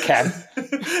 Good work, Ken.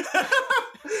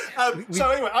 So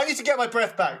anyway, I need to get my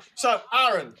breath back. So,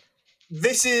 Aaron,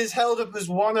 this is held up as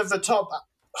one of the top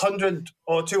 100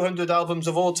 or 200 albums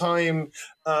of all time,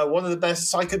 one of the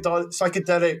best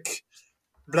psychedelic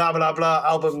blah, blah, blah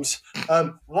albums.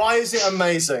 Why is it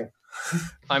amazing?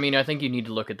 I mean, I think you need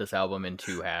to look at this album in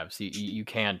two halves. You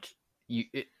can't...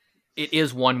 it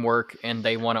is one work, and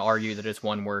they want to argue that it's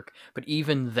one work, but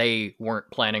even they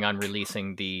weren't planning on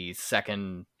releasing the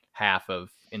second half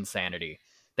of Insanity.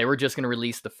 They were just going to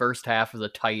release the first half of the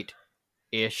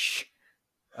tight-ish,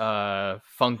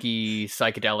 funky,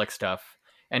 psychedelic stuff.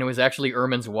 And it was actually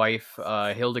Ehrman's wife,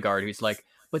 Hildegard, who's like,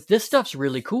 but this stuff's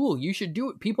really cool. You should do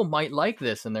it. People might like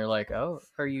this. And they're like, oh,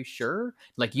 are you sure?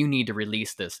 Like, you need to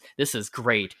release this. This is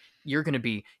great. You're gonna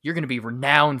be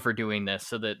renowned for doing this.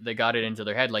 So that they got it into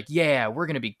their head, like, yeah, we're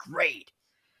gonna be great.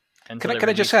 And can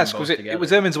I just ask, was it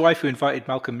was Ehrman's wife who invited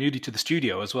Malcolm Moody to the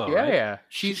studio as well? Yeah, right? yeah.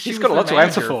 She's got a lot to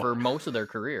answer for most of their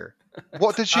career.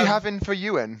 What did she have in for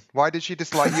Ewan? Why did she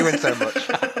dislike Ewan so much?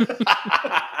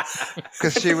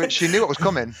 Because she knew what was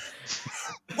coming.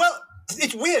 Well,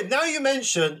 it's weird. Now you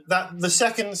mention that the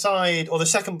second side or the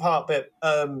second part bit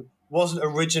wasn't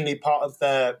originally part of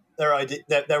their idea,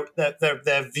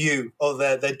 their view or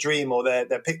their dream or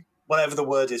their pick, whatever the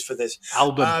word is for this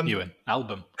album. Ewan,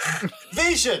 album.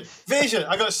 Vision.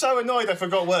 I got so annoyed I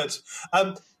forgot words.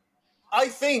 I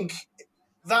think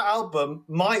that album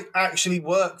might actually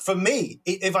work for me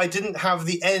if I didn't have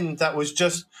the end that was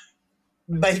just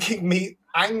making me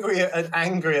angrier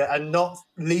and not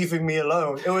leaving me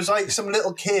alone. It was like some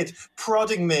little kid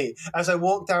prodding me as I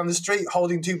walked down the street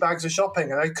holding 2 bags of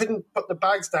shopping, and I couldn't put the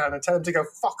bags down and tell him to go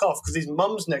fuck off because his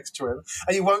mum's next to him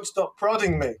and he won't stop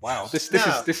prodding me. Wow, this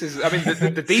is I mean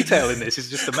the detail in this is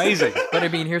just amazing. But I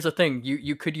mean, here's the thing: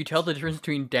 you could tell the difference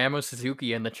between Damo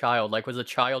Suzuki and the child? Like, was the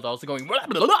child also going?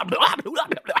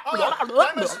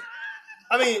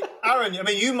 I mean, Aaron,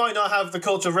 you might not have the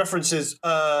cultural references.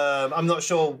 I'm not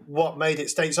sure what made it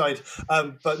stateside.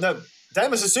 But no,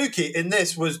 Damo Suzuki in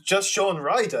this was just Shaun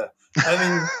Ryder.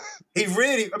 I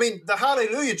mean, the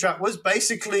Hallelujah track was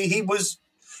basically, he was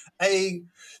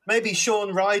maybe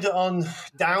Shaun Ryder on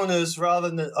downers rather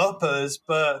than uppers,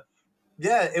 but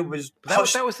yeah, it was...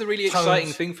 That was the really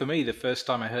exciting thing for me the first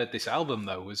time I heard this album,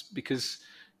 though, was because,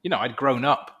 I'd grown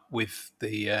up with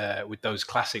with those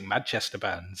classic Manchester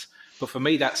bands. But for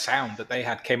me, that sound that they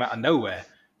had came out of nowhere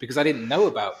because I didn't know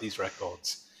about these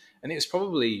records. And it was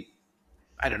probably,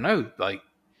 I don't know, like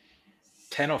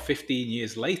 10 or 15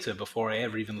 years later before I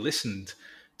ever even listened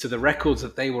to the records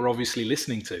that they were obviously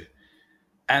listening to.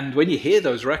 And when you hear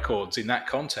those records in that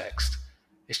context,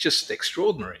 it's just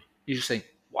extraordinary. You just think,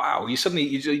 wow, you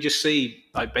just see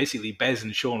like basically Bez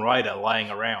and Shaun Ryder lying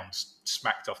around,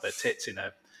 smacked off their tits in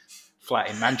a flat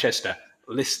in Manchester,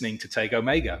 listening to Take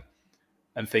Omega.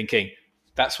 And thinking,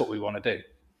 that's what we want to do.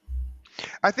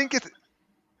 I think it's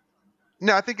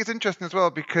interesting as well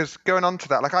because going on to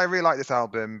that, like I really like this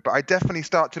album, but I definitely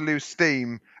start to lose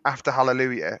steam after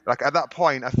Hallelujah. Like at that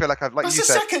point, I feel like I've, like that's you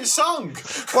said, second song.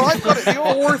 Well, I've got it. The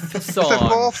fourth song. It's the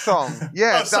fourth song.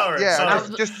 Yeah, sorry.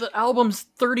 The album's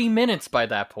 30 minutes by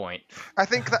that point. I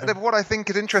think that what I think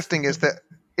is interesting is that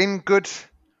in good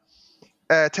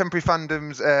temporary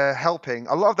fandoms helping,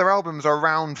 a lot of their albums are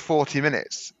around 40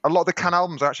 minutes. A lot of the Can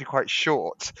albums are actually quite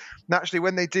short. And actually,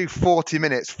 when they do 40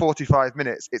 minutes, 45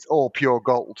 minutes, it's all pure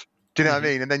gold. Do you know what I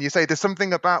mean? And then you say there's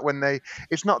something about when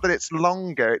it's not that it's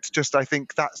longer, it's just I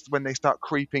think that's when they start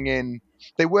creeping in.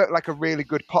 They work like a really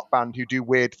good pop band who do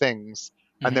weird things.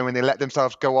 And then when they let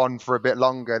themselves go on for a bit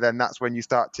longer, then that's when you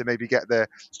start to maybe get the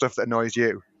stuff that annoys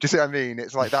you. Do you see what I mean?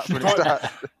 It's like that's when it starts.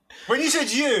 When you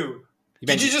said you...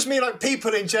 Did you just mean like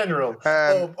people in general,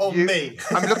 or me?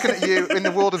 I'm looking at you in the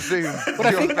world of Zoom. But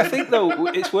I think though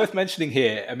it's worth mentioning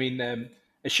here. I mean,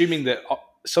 assuming that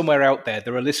somewhere out there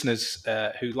are listeners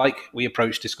who, like we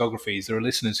approach discographies, there are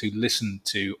listeners who listen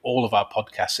to all of our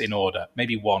podcasts in order,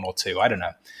 maybe one or two, I don't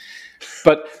know.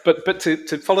 But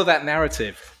to follow that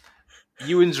narrative,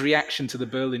 Ewan's reaction to the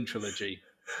Berlin trilogy,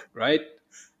 right,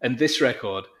 and this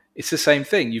record. It's the same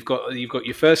thing. You've got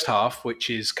your first half, which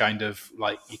is kind of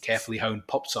like your carefully honed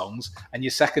pop songs, and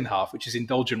your second half, which is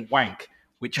indulgent wank,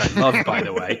 which I love, by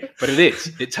the way. But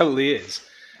it totally is.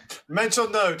 Mental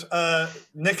note: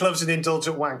 Nick loves an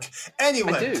indulgent wank.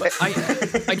 Anyway,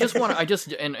 I just want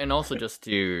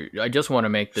to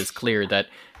make this clear that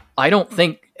I don't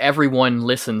think everyone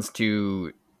listens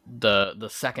to the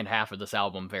second half of this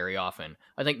album very often.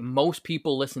 I think most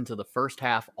people listen to the first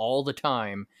half all the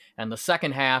time, and the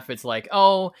second half it's like,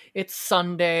 oh, it's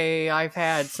Sunday, I've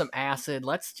had some acid,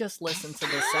 let's just listen to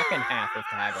the second half of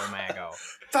Tag Omago.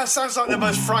 That sounds like the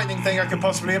most frightening thing I can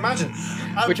possibly imagine.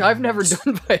 Which I've never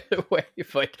done, by the way.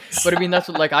 But I mean, that's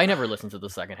like I never listen to the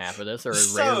second half of this, or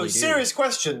rarely do. Serious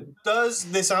question: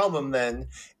 does this album then?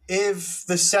 If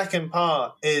the second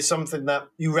part is something that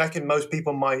you reckon most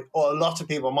people might, or a lot of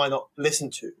people might not listen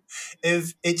to,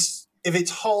 if its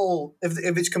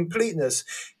completeness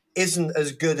isn't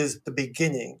as good as the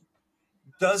beginning,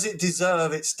 does it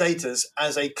deserve its status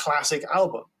as a classic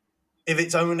album? If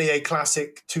it's only a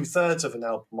classic 2/3 of an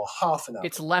album or half an album.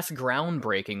 It's less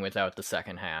groundbreaking without the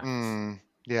second half.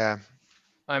 Yeah.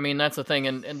 I mean, that's the thing.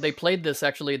 And they played this,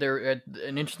 actually, an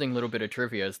interesting little bit of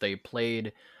trivia is they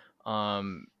played,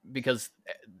 because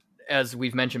as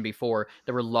we've mentioned before,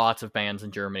 there were lots of bands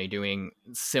in Germany doing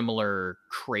similar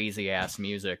crazy-ass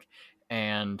music.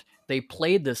 And they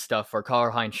played this stuff for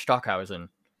Karl-Heinz Stockhausen.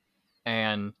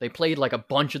 And they played like a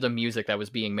bunch of the music that was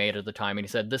being made at the time. And he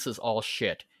said, this is all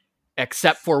shit,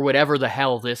 except for whatever the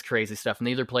hell this crazy stuff. And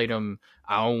they either played him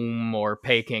Aum or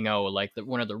Peking O, like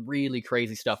one of the really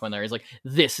crazy stuff on there. He's like,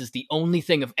 this is the only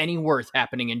thing of any worth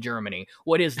happening in Germany.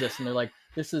 What is this? And they're like,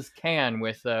 this is Can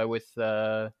with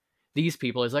these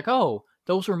people. He's like, oh,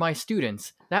 those were my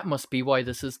students. That must be why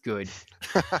this is good.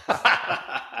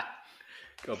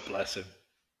 God bless him.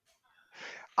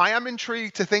 I am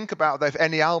intrigued to think about that if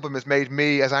any album has made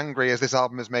me as angry as this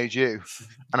album has made you.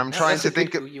 And I'm trying to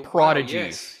think of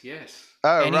Prodigy. Yes.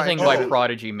 Oh, anything right. by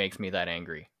Prodigy makes me that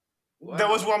angry. Wow. There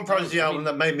was one Prodigy album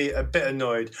that made me a bit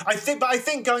annoyed. I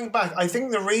think going back, I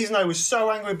think the reason I was so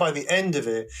angry by the end of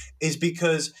it is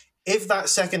because if that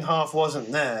second half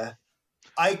wasn't there,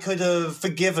 I could have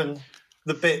forgiven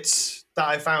the bits that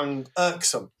I found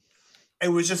irksome. It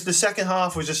was just the second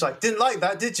half was just like, didn't like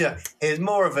that, did you? Here's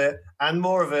more of it, and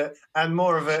more of it, and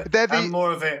more of it, and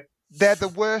more of it. They're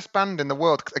the worst band in the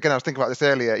world. Again, I was thinking about this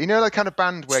earlier. You know, the kind of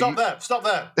band where Stop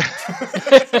there.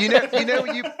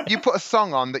 you put a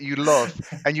song on that you love,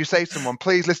 and you say to someone,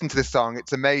 "Please listen to this song.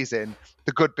 It's amazing.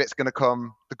 The good bit's gonna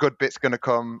come. The good bit's gonna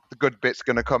come. The good bit's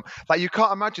gonna come." Like you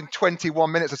can't imagine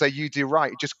 21 minutes of say you do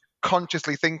right. Just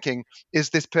consciously thinking,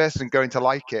 is this person going to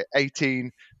like it?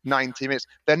 18, 90 minutes.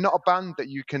 They're not a band that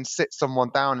you can sit someone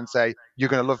down and say, you're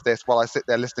going to love this while I sit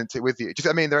there listening to it with you. Just,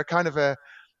 I mean, they're a kind of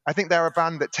I think they're a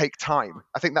band that take time.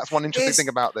 I think that's one interesting thing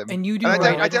about them. And you do.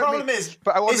 The problem is,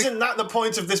 isn't that the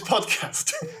point of this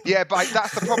podcast? Yeah, but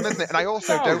that's the problem, isn't it? And I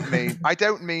also don't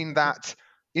mean that,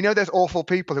 you know, there's awful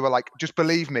people who are like, just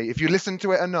believe me, if you listen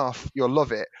to it enough, you'll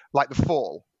love it. Like The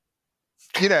Fall.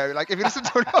 You know, like if you listen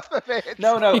to enough of it.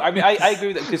 No. I mean, I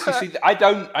agree with that because you see, I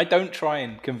don't try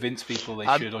and convince people they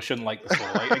should or shouldn't like The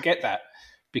Fall. I get that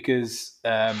because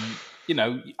you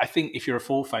know, I think if you're a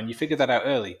Fall fan, you figure that out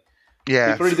early.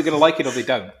 Yeah, people are either going to like it or they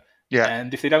don't. Yeah,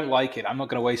 and if they don't like it, I'm not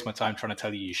going to waste my time trying to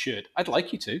tell you should. I'd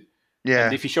like you to. Yeah,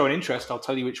 and if you show an interest, I'll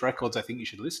tell you which records I think you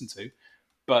should listen to.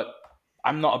 But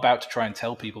I'm not about to try and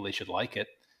tell people they should like it.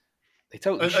 They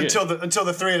totally should. Until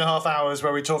the 3.5 hours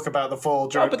where we talk about The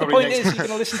Fall. No, but the point is, you're going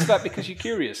to listen to that because you're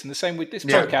curious. And the same with this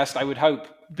podcast, I would hope,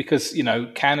 because, you know,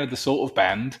 Can are the sort of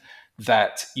band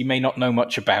that you may not know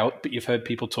much about, but you've heard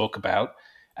people talk about.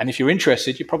 And if you're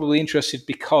interested, you're probably interested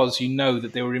because you know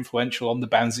that they were influential on the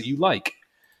bands that you like.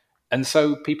 And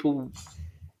so people,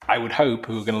 I would hope,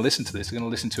 who are going to listen to this are going to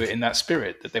listen to it in that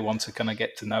spirit, that they want to kind of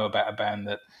get to know about a band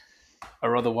that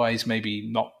are otherwise maybe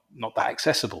not that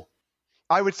accessible.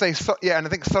 I would say, and I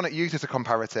think Sonic Youth is a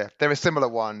comparative. They're a similar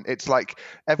one. It's like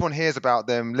everyone hears about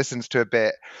them, listens to a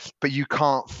bit, but you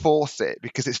can't force it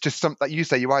because it's just something that you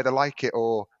say you either like it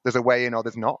or there's a way in or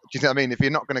there's not. Do you know what I mean? If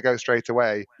you're not going to go straight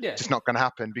away, it's just not going to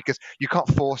happen because you can't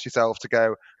force yourself to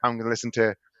go, I'm going to listen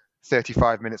to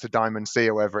 35 minutes of Diamond Sea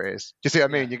or whatever it is. Do you see what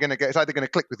I mean? You're going to it's either going to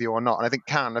click with you or not. And I think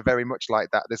Can are very much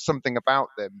like that. There's something about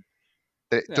them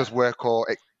that it does work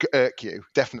or it irk you.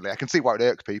 Definitely. I can see why it would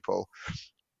irk people.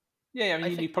 Yeah, I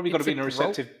mean, you've probably got to be in a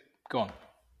receptive... Go on.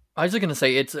 I was just going to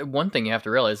say, it's one thing you have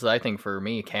to realize is I think for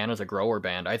me, Can is a grower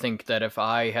band. I think that if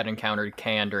I had encountered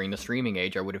Can during the streaming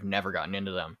age, I would have never gotten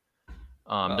into them.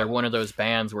 They're one of those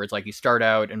bands where it's like you start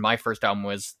out, and my first album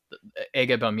was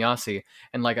Ege Bamyasi,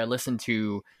 and like I listened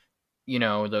to, you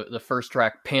know, the first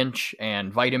track Pinch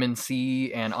and Vitamin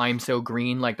C and I'm So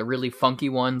Green, like the really funky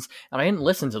ones, and I didn't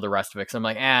listen to the rest of it because I'm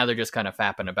like, they're just kind of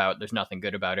fapping about. There's nothing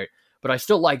good about it. But I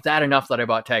still like that enough that I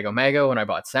bought Tago Mago and I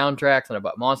bought soundtracks and I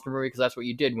bought Monster Movie because that's what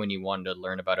you did when you wanted to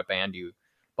learn about a band. You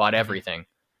bought everything.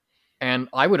 And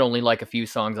I would only like a few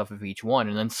songs off of each one.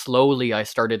 And then slowly I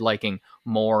started liking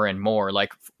more and more.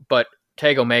 But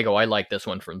Tago Mago, I liked this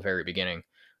one from the very beginning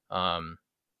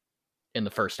in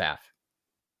the first half.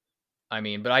 I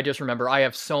mean, but I just remember I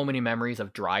have so many memories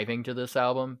of driving to this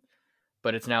album.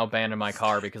 But it's now banned in my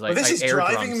car because I air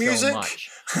drum so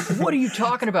much. What are you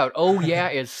talking about? Oh yeah,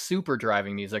 it's super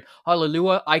driving music.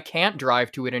 Hallelujah! I can't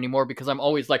drive to it anymore because I'm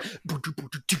always like.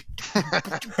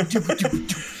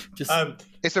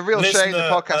 It's a real shame the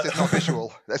podcast is not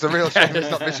visual. It's a real shame it's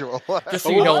not visual. Just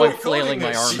so you know, I'm flailing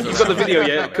my arms. You've got the video,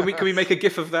 yeah? Can we make a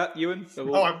GIF of that, Ewan?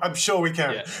 I'm sure we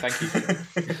can. Yeah, thank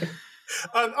you.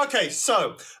 Okay,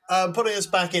 so putting us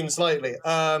back in slightly.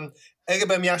 Ege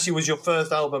Bamiyashi was your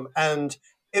first album, and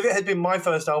if it had been my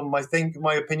first album, I think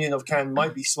my opinion of Can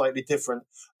might be slightly different.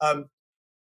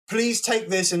 Please take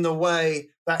this in the way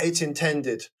that it's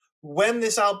intended. When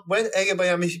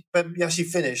Ege Bamiyashi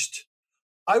finished,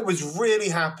 I was really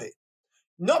happy.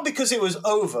 Not because it was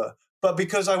over, but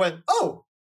because I went, oh,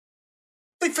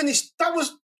 they finished. That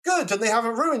was good, and they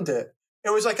haven't ruined it. It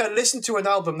was like I listened to an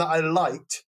album that I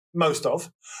liked most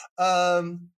of,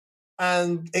 and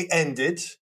it ended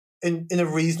in a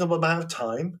reasonable amount of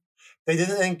time. They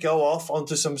didn't then go off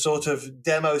onto some sort of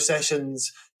demo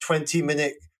sessions,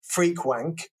 20-minute freak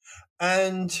wank,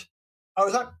 and I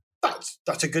was like,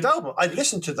 that's a good album. I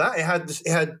listened to that. It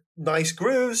had nice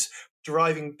grooves,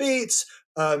 driving beats.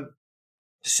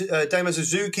 Damo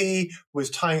Suzuki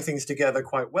was tying things together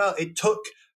quite well. It took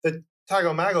the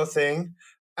Tago Mago thing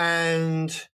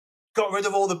and got rid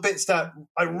of all the bits that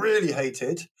I really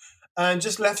hated and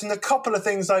just left in a couple of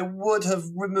things I would have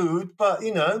removed, but,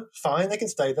 fine, they can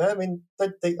stay there. I mean, I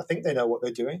think they know what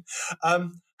they're doing.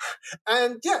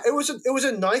 And yeah, it was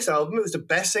a nice album. It was the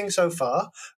best thing so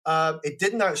far. It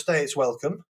didn't outstay its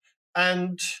welcome.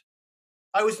 And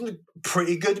I was in a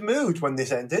pretty good mood when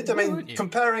this ended. I mean,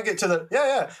 comparing it to the...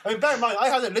 Yeah. I mean, bear in mind, I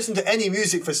hadn't listened to any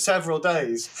music for several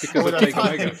days. Because of Tago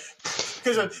Mago.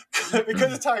 Because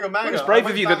of Tago Mago. Well, it's brave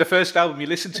of you that the first album you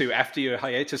listened to after your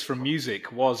hiatus from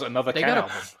music was another Can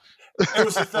album. It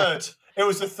was the third. It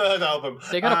was the third album.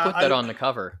 They got to put that on the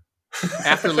cover.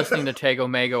 After listening to Tago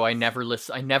Mago, I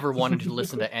never wanted to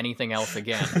listen to anything else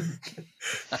again.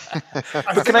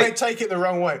 I think I take it the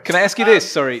wrong way. Can I ask you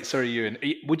this? Sorry, Ewan.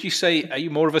 Would you say, are you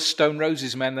more of a Stone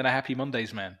Roses man than a Happy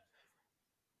Mondays man?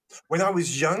 When I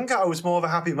was younger, I was more of a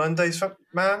Happy Mondays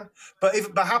man. But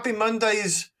Happy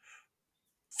Mondays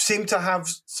seemed to have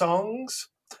songs,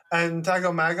 and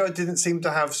Tago Mago didn't seem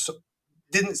to have.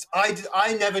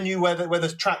 I never knew where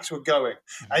the tracks were going,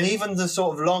 and even the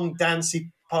sort of long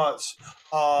dancey parts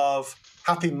of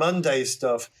Happy Monday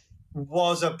stuff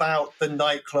was about the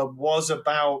nightclub, was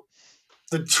about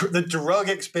the drug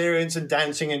experience and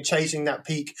dancing and chasing that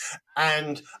peak.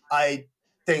 And I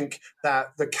think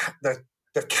that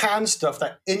the Can stuff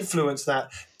that influenced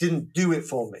that didn't do it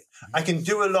for me. I can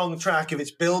do a long track if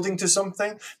it's building to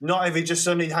something, not if it just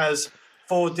suddenly has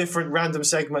 4 different random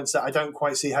segments that I don't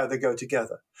quite see how they go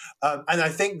together. And I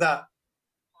think that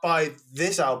by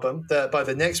this album, by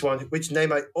the next one, which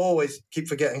name I always keep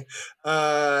forgetting,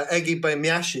 Ege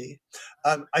Bamiyashi,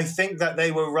 I think that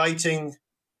they were writing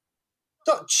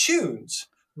not tunes,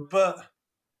 but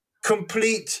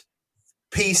complete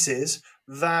pieces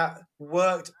that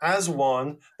worked as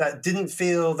one, that didn't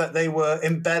feel that they were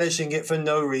embellishing it for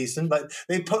no reason. Like,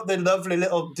 they put the lovely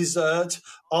little dessert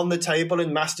on the table in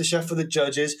MasterChef for the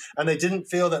judges, and they didn't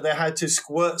feel that they had to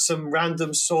squirt some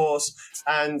random sauce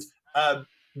and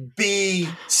bee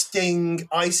sting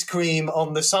ice cream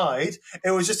on the side.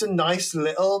 It was just a nice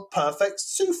little perfect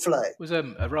souffle. It was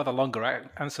a rather longer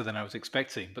answer than I was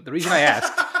expecting, but the reason I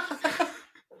asked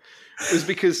was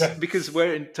because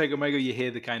where in Tago Mago you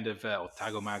hear the kind of or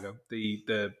Tago Mago,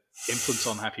 the influence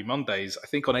on Happy Mondays. I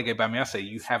think on Ege Bamiyashi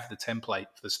you have the template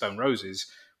for the Stone Roses,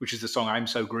 which is the song I'm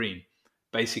So Green.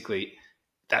 Basically,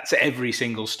 that's every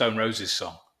single Stone Roses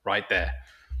song right there,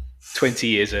 20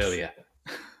 years earlier.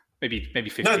 Maybe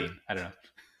 15. No. I don't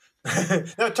know.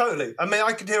 No, totally. I mean,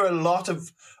 I could hear a lot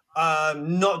of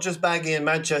not just Baggy in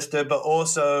Manchester, but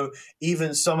also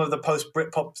even some of the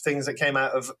post-Britpop things that came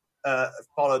out of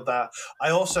followed that. I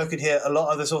also could hear a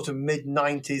lot of the sort of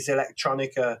mid-90s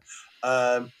electronica,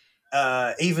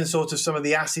 even sort of some of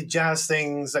the acid jazz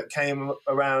things that came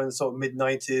around sort of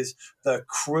mid-90s, the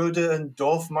Kruder and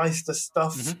Dorfmeister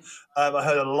stuff. Mm-hmm. I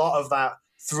heard a lot of that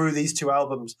through these 2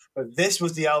 albums. But this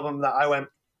was the album that I went,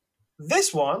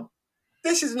 this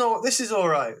is all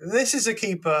right. This is a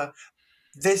keeper.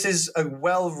 This is a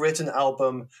well-written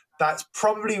album that's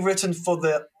probably written for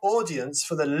the audience,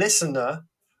 for the listener,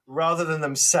 rather than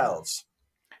themselves.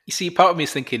 You see, part of me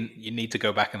is thinking you need to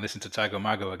go back and listen to Tago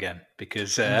Mago again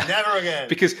because never again.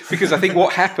 Because I think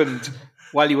what happened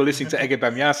while you were listening to Ege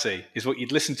Bamiyashi is what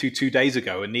you'd listened to 2 days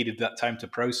ago and needed that time to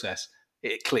process.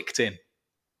 It clicked in.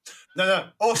 No.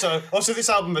 Also, this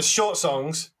album has short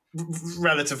songs,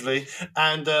 relatively,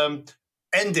 and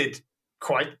ended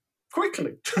quite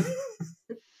quickly.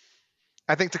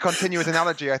 I think to continue his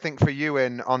analogy, I think for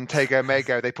Ewan on Tago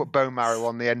Mago, they put bone marrow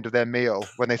on the end of their meal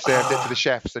when they served it to the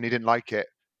chefs, and he didn't like it,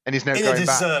 and he's never going back. In a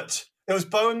dessert. It was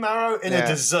bone marrow in a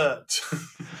dessert.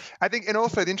 I think, and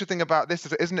also the interesting about this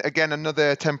is, isn't it again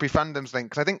another temporary fandoms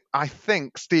link? Because I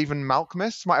think Stephen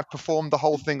Malkmus might have performed the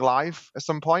whole thing live at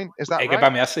some point. Is that Ege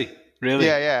right? Bamiyashi. Really?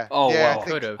 Yeah. Oh, Yeah, wow.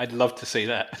 Could've. I'd love to see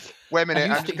that. Wait a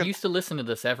minute. I used to listen to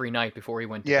this every night before he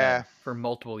went to Yeah. bed for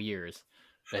multiple years.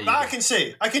 There you That go. I can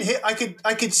see.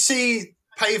 I could see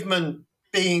Pavement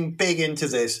being big into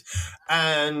this,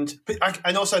 and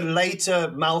also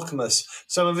later Malcolmus.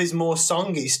 Some of his more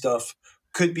songy stuff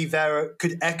could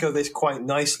echo this quite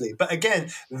nicely. But again,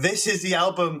 this is the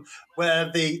album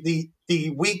where the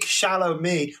weak, shallow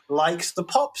me likes the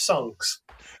pop songs.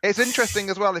 It's interesting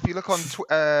as well if you look on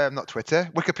not Twitter,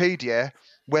 Wikipedia,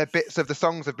 where bits of the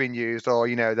songs have been used, or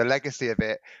the legacy of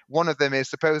it. One of them is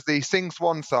supposedly "Sing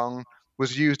Swan Song"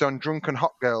 was used on "Drunken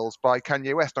Hot Girls" by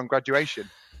Kanye West on Graduation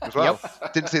as well.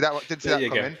 Didn't see that. Didn't see There that you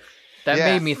go. coming. That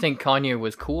Yeah. made me think Kanye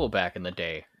was cool back in the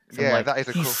day. So I'm Yeah, like, that is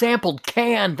a he cool. sampled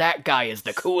Can. That guy is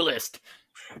the coolest.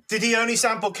 Did he only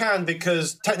sample Can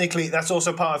because technically that's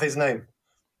also part of his name?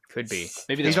 Could be.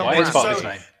 Maybe that's He's on why it's brand. part of his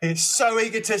name. He's so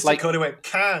egotistical. Like- He went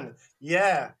Can,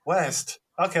 yeah, West.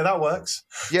 Okay, that works.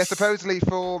 Yeah, supposedly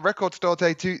for Record Store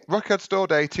Day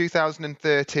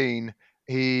 2013,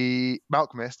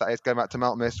 Malcolmus, that is going back to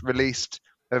Malcolmus, released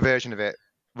a version of it,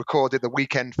 recorded the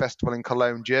Weekend Festival in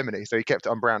Cologne, Germany. So he kept it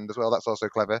on brand as well. That's also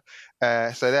clever.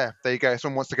 So there you go. If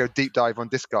someone wants to go deep dive on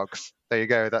Discogs, there you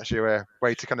go. That's your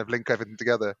way to kind of link everything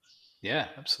together. Yeah,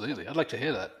 absolutely. I'd like to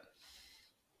hear that.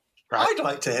 Right. I'd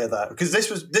like to hear that because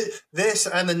this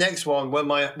and the next one were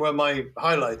my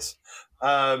highlights.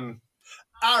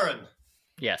 Aaron,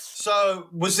 Yes. so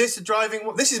was this a driving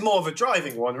one? This is more of a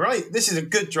driving one, right? This is a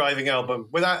good driving album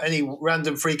without any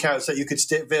random freakouts that you could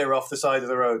veer off the side of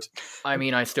the road. I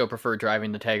mean, I still prefer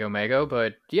driving the Tego Mago,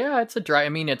 but yeah, it's a drive. I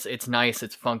mean, it's nice.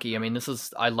 It's funky. I mean,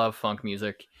 I love funk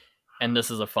music, and this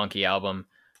is a funky album.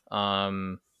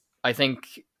 I think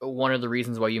one of the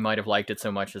reasons why you might have liked it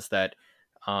so much is that,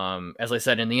 as I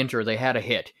said in the intro, they had a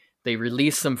hit. They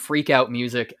released some freak out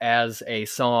music as a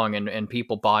song, and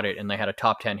people bought it, and they had a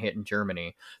top 10 hit in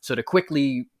Germany. So to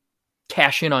quickly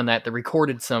cash in on that, they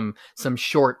recorded some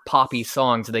short poppy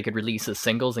songs that they could release as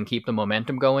singles and keep the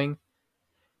momentum going.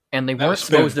 And they That weren't was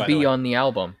Spoon, supposed to by the be way. on the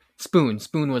album.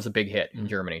 Spoon was a big hit in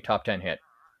Germany, top 10 hit.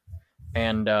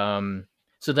 And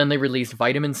so then they released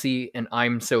Vitamin C and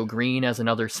I'm So Green as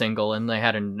another single, and they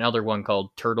had another one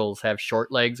called Turtles Have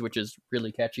Short Legs, which is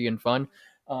really catchy and fun.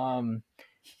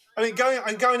 I mean,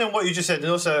 going on what you just said,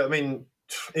 and also, I mean,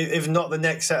 if not the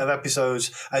next set of episodes,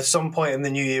 at some point in the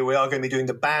new year, we are going to be doing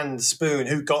the band Spoon,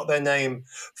 who got their name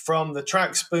from the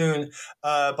track Spoon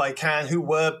by Can, who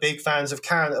were big fans of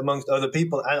Can, amongst other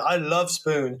people. And I love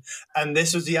Spoon. And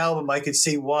this was the album I could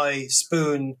see why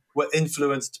Spoon were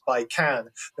influenced by Can.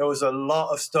 There was a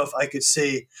lot of stuff I could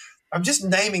see. I'm just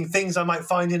naming things I might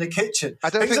find in a kitchen. I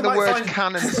don't Things think the might word find-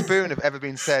 can and spoon have ever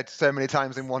been said so many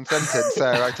times in one sentence.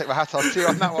 So I take my hat off to you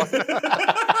on that one.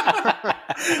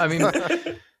 I mean,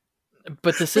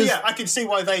 but this But is yeah, I can see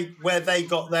where they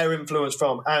got their influence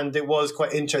from, and it was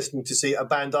quite interesting to see a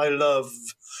band I love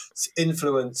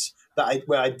influence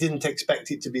where I didn't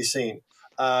expect it to be seen.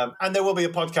 And there will be a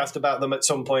podcast about them at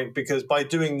some point because by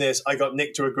doing this, I got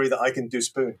Nick to agree that I can do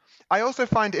Spoon. I also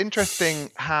find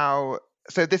interesting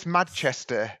so this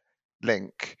Manchester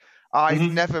link, I've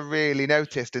never really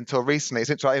noticed until recently.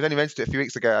 Since I only mentioned it a few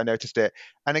weeks ago, I noticed it.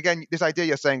 And again, this idea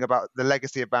you're saying about the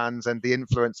legacy of bands and the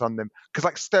influence on them, because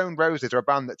like Stone Roses are a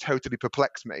band that totally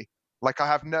perplex me. Like I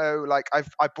have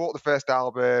I bought the first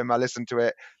album, I listened to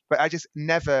it, but I just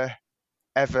never,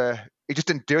 ever, it just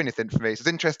didn't do anything for me. So it's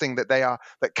interesting that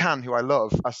that Can, who I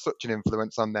love, has such an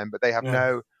influence on them, but they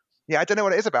have I don't know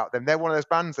what it is about them. They're one of those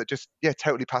bands that just,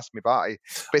 totally passed me by.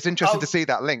 But it's interesting to see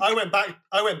that link. I went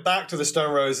back to the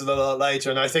Stone Roses a lot later,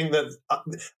 and I think that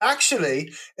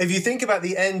actually, if you think about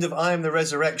the end of "I Am the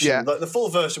Resurrection," like the full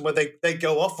version where they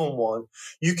go off on one,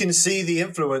 you can see the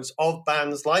influence of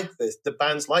bands like this, the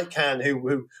bands like Can,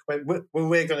 who went,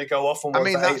 we're going to go off on one. I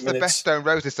mean, for that's 8 the minutes. best Stone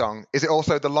Roses song. Is it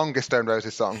also the longest Stone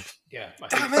Roses song? Yeah.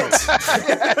 Damn it!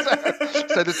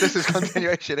 So this is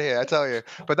continuation here, I tell you.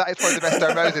 But that is probably the best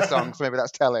Stone Roses song, so maybe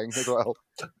that's telling as well.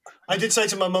 I did say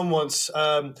to my mum once,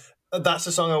 that's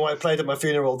the song I want played at my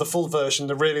funeral, the full version,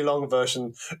 the really long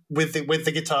version, with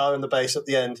the guitar and the bass at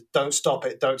the end. Don't stop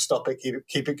it,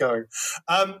 keep it going.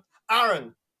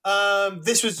 Aaron,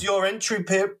 this was your entry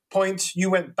point. You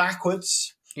went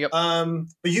backwards. Yep.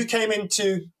 But you came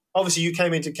into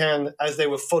Can as they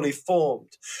were fully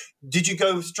formed. Did you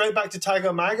go straight back to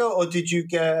Tago Mago, or did you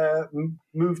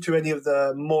move to any of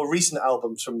the more recent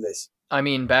albums from this? I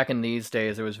mean, back in these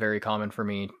days, it was very common for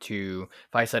me to,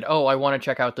 if I said, oh, I want to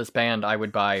check out this band, I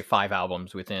would buy 5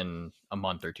 albums within a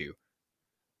month or two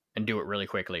and do it really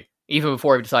quickly. Even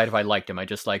before I decided if I liked them, I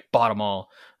just bought them all.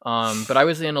 But I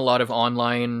was in a lot of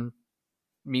online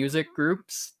music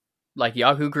groups like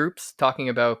Yahoo groups talking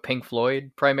about Pink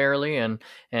Floyd primarily, and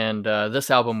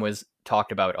this album was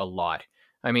talked about a lot.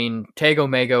 I mean, Tego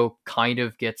Mego kind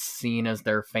of gets seen as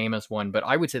their famous one, but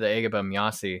I would say the Egaba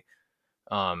Miyasi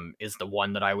is the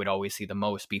one that I would always see the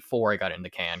most before I got into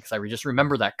Can, because I just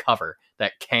remember that cover,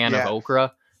 that can of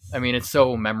okra. I mean, it's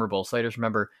so memorable. So I just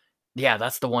remember, yeah,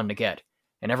 that's the one to get.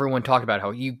 And everyone talked about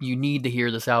how you need to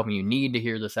hear this album. You need to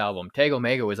hear this album. Tego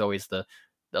Mego was always the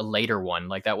later one.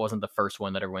 Like, that wasn't the first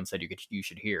one that everyone said you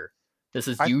should hear. This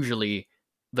is usually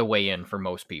the way in for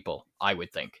most people, I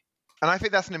would think. And I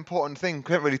think that's an important thing.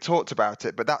 We haven't really talked about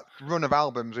it, but that run of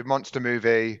albums with Monster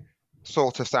Movie,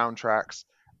 sort of soundtracks,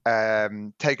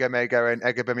 Tego Mego and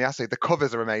Egaba Miyasi, the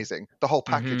covers are amazing. The whole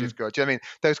package is good. Do you know what I mean?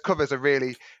 Those covers are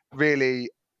really, really...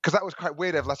 Because that was quite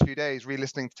weird over the last few days,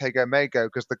 re-listening to Tego Mego,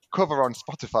 because the cover on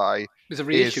Spotify is a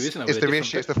reissue, isn't it? It's the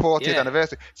reissue. It's the 40th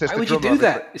anniversary. So why would you do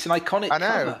that? It's an iconic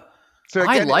cover. So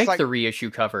again, I like the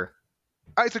reissue cover.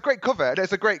 It's a great cover.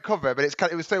 It's a great cover, but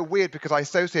it was so weird because I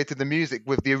associated the music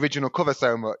with the original cover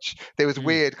so much. It was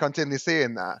weird continually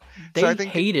seeing that. They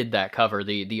hated that cover,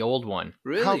 the old one.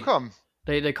 Really? How come?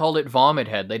 They called it Vomit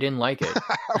Head. They didn't like it.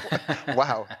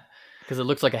 Wow. Because it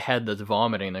looks like a head that's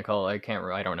vomiting. They call it,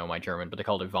 I don't know my German, but they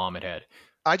called it Vomit Head.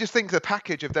 I just think the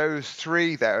package of those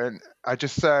three there are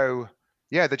just so,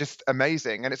 they're just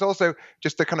amazing. And it's also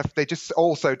just they're just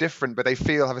all so different, but they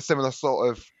have a similar sort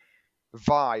of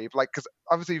vibe. Like, because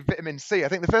obviously Vitamin C, I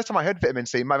think the first time I heard Vitamin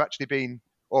C might have actually been,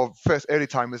 or first early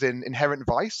time was in Inherent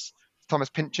Vice, Thomas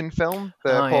Pynchon film,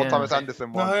 the Paul Thomas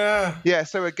Anderson one. Oh, yeah. Yeah,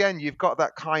 so again, you've got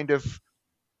that kind of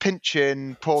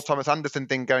Pynchon, Paul Thomas Anderson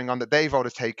thing going on that they've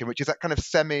undertaken, which is that kind of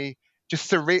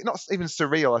just surreal, not even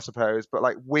surreal, I suppose, but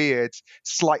like weird,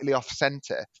 slightly off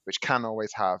center, which Can always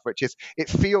have, it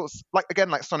feels like, again,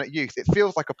 like Sonic Youth, it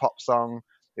feels like a pop song.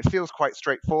 It feels quite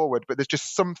straightforward, but there's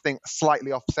just something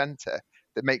slightly off center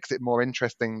that makes it more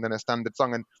interesting than a standard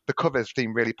song. And the covers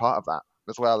seem really part of that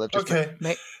as well. Okay.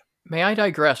 May I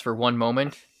digress for one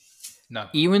moment? No.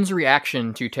 Ewan's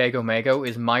reaction to Tego Mego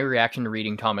is my reaction to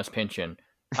reading Thomas Pynchon.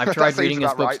 I've tried reading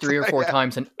his books 3 or 4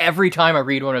 times, and every time I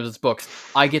read one of his books,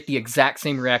 I get the exact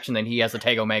same reaction that he has to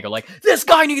Tego Mego. Like, this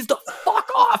guy needs to fuck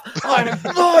off!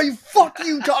 Fuck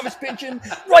you, Thomas Pynchon!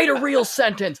 Write a real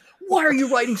sentence! Why are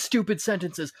you writing stupid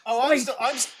sentences?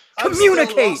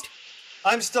 Communicate!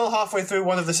 I'm still halfway through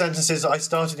one of the sentences I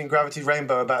started in Gravity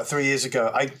Rainbow about 3 years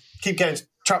ago. I keep getting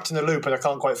trapped in a loop and I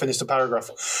can't quite finish the paragraph.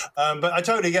 But I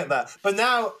totally get that. But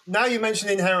now you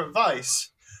mentioned Inherent Vice.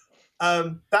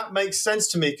 That makes sense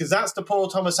to me because that's the Paul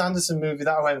Thomas Anderson movie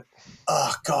that I went,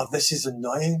 oh God, this is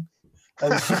annoying.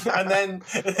 And then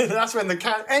that's when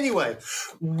anyway,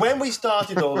 when we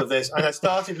started all of this and I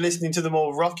started listening to the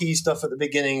more rocky stuff at the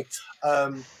beginning,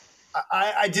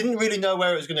 I didn't really know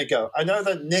where it was going to go. I know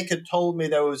that Nick had told me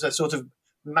there was a sort of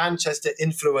Manchester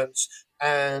influence,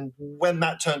 and when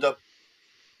that turned up,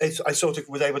 I sort of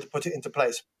was able to put it into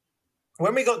place.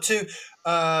 When we got to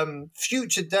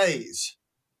Future Days,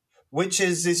 which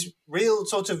is this real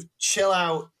sort of chill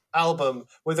out album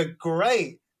with a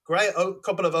great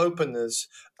couple of openers.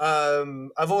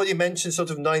 I've already mentioned sort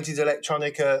of 90s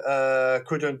electronica,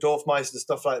 Kruder and Dorfmeister,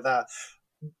 stuff like that.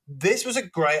 This was a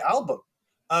great album.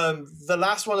 The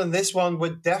last one and this one were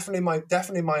definitely my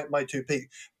two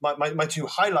my two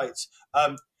highlights.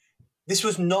 This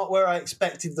was not where I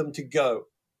expected them to go.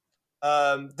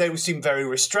 They seemed very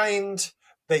restrained.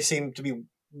 They seemed to be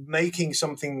making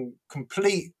something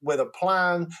complete with a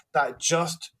plan that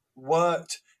just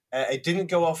worked. It didn't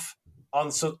go off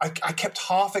on. So I kept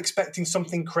half expecting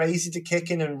something crazy to kick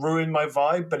in and ruin my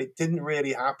vibe, but it didn't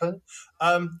really happen.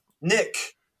 Nick,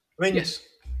 I mean, yes,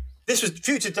 this was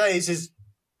Future Days is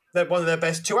one of their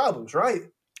best 2 albums, right?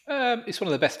 It's one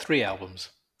of the best 3 albums.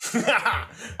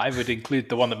 I would include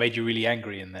the one that made you really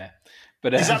angry in there.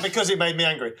 But is that because it made me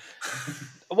angry?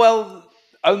 Well,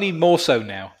 only more so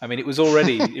now. I mean, it was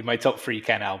already in my top 3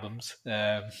 Can albums.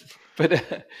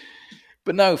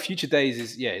 But no, Future Days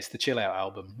is, it's the chill out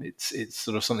album. It's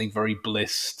sort of something very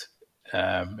blissed.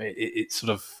 It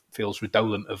sort of feels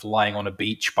redolent of lying on a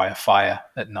beach by a fire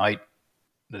at night.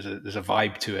 There's a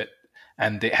vibe to it.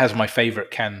 And it has my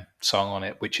favorite Can song on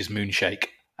it, which is Moonshake.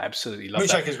 I absolutely love that.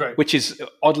 Moonshake is great. Which is,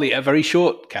 oddly, a very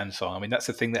short Can song. I mean, that's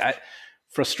the thing that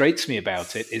frustrates me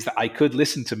about it, is that I could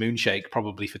listen to Moonshake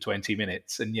probably for 20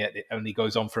 minutes, and yet it only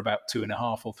goes on for about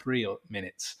 2.5 or 3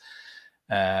 minutes.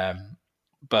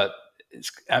 But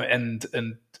it's, and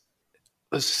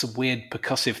there's some weird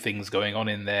percussive things going on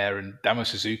in there, and Damo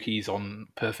Suzuki's on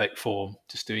perfect form,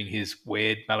 just doing his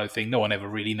weird mellow thing. No one ever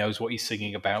really knows what he's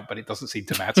singing about, but it doesn't seem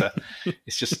to matter.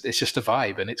 It's just a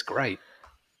vibe, and it's great.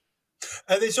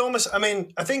 It's almost, I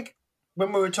mean, I think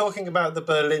when we were talking about the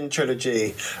Berlin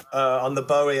trilogy on the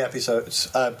Bowie episodes,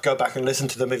 go back and listen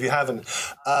to them if you haven't.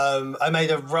 I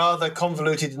made a rather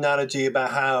convoluted analogy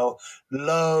about how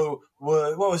low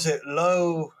there was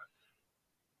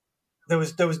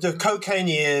the cocaine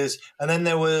years, and then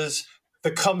there was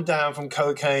the come down from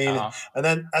cocaine,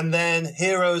 and then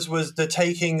Heroes was the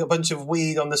taking a bunch of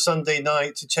weed on the Sunday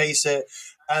night to chase it,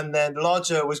 and then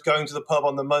Lodger was going to the pub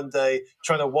on the Monday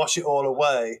trying to wash it all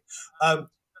away.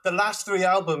 The last three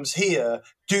albums here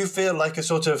do feel like a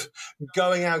sort of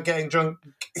going out, getting drunk,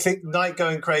 night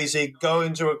going crazy,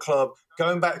 going to a club,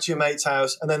 going back to your mate's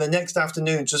house, and then the next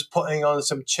afternoon just putting on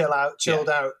some chilled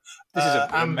out. This is an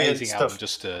amazing stuff. album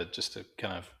just to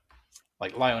kind of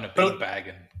like lie on a beanbag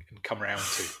and come around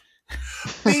to.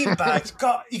 Beanbags,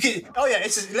 God, you can. Oh yeah,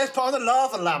 let's put on a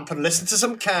lava lamp and listen to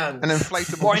some Can. An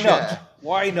inflatable chair.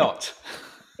 Why not?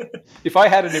 If I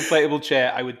had an inflatable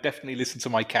chair, I would definitely listen to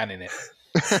my Can in it.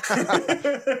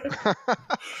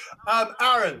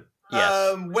 Aaron,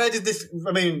 yes. Where did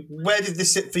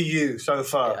this sit for you so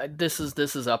far? This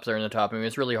is up there in the top. I mean,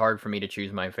 it's really hard for me to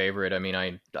choose my favorite. I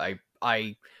mean,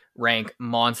 I rank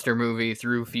Monster Movie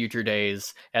through Future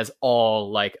Days as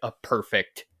all like a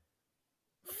perfect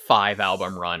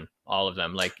 5-album run. All of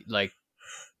them, like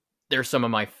they're some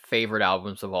of my favorite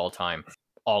albums of all time.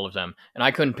 All of them, and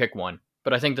I couldn't pick one.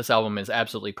 But I think this album is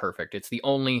absolutely perfect. It's the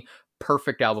only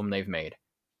perfect album they've made,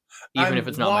 even if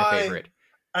it's not my favorite.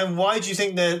 And why do you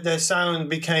think their sound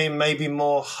became maybe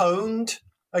more honed,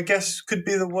 I guess could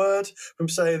be the word, from,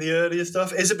 say, the earlier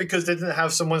stuff? Is it because they didn't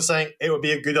have someone saying it would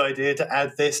be a good idea to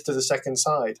add this to the second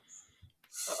side?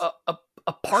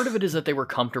 A part of it is that they were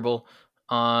comfortable.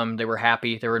 They were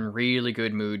happy. They were in really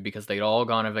good mood because they'd all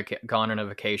gone on a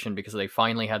vacation because they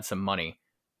finally had some money.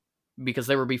 Because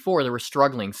they were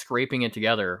struggling, scraping it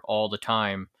together all the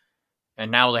time.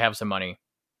 And now they have some money.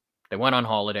 They went on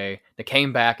holiday. They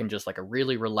came back in just like a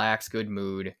really relaxed, good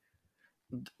mood.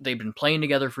 They've been playing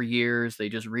together for years. They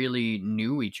just really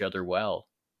knew each other well.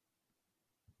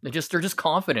 They're just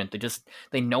confident.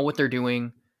 They know what they're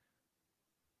doing,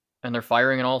 and they're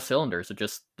firing on all cylinders.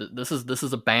 This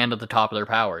is a band at the top of their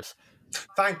powers.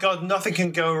 Thank God, nothing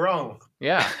can go wrong.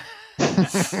 Yeah.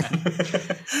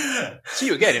 See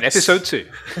you again in episode 2.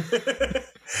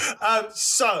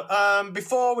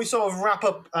 Before we sort of wrap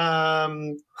up,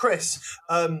 Chris,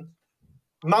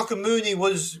 Malcolm Mooney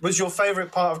was your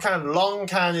favourite part of Can. Long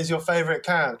Can is your favourite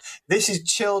Can. This is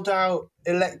chilled out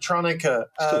electronica.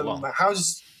 Still long.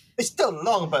 It's still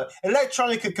long, but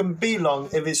electronica can be long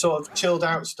if it's sort of chilled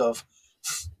out stuff.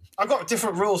 I've got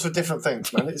different rules for different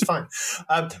things, man. It's fine.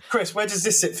 Chris, where does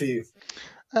this sit for you?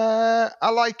 I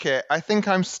like it. I think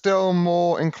I'm still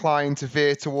more inclined to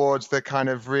veer towards the kind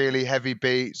of really heavy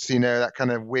beats, that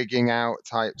kind of wigging out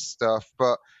type stuff.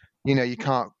 But you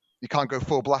can't go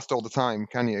full blast all the time,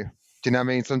 can you? Do you know what I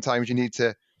mean? Sometimes you need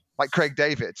to, like Craig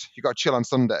David, you got to chill on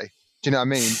Sunday. Do you know what I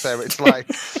mean? So it's like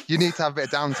you need to have a bit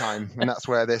of downtime, and that's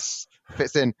where this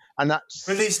fits in. And that's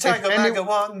release tag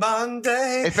on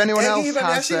Monday. If anyone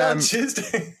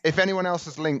else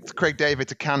has linked Craig David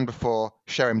to Can before,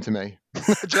 show him to me. Do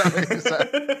you know what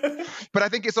I mean? But I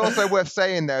think it's also worth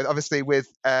saying though, obviously with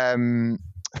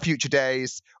Future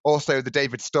Days, also the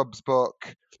David Stubbs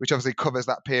book, which obviously covers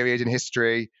that period in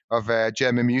history of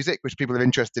German music, which people are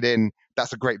interested in.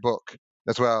 That's a great book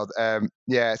as well.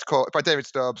 It's called by David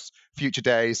Stubbs, Future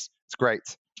Days. It's great.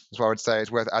 That's what I would say.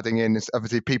 It's worth adding in. It's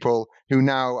obviously people who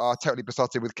now are totally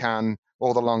besotted with Can,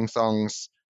 all the long songs.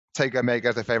 Take Omega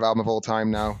as their favorite album of all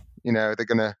time now. They're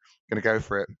gonna go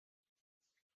for it.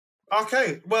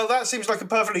 Okay, well, that seems like a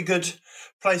perfectly good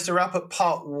place to wrap up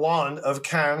part 1 of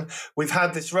Can. We've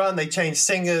had this run. They changed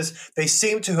singers. They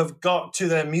seem to have got to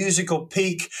their musical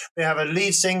peak. They have a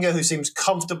lead singer who seems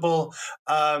comfortable.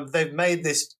 They've made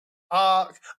this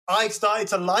arc. I started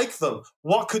to like them.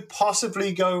 What could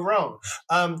possibly go wrong?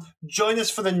 Join us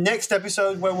for the next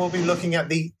episode where we'll be looking at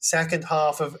the second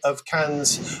half of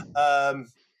Can's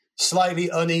slightly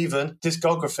uneven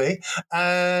discography,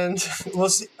 and we'll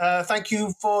see. Thank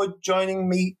you for joining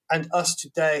me and us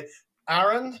today,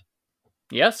 Aaron.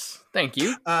 Yes, thank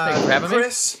you. Thanks for having me.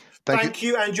 Chris, thank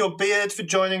you, and your beard for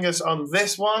joining us on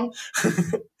this one.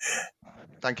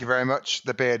 Thank you very much.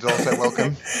 The beard's also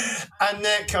welcome. And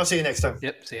Nick, I'll see you next time.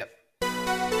 Yep, see ya.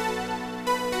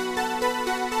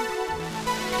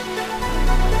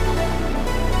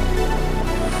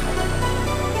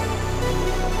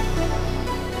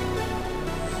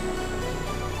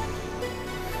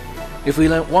 If we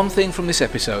learnt one thing from this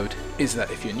episode, is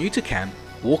that if you're new to Can,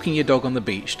 walking your dog on the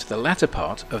beach to the latter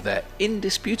part of their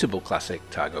indisputable classic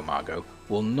Tago Mago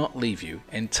will not leave you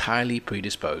entirely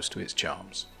predisposed to its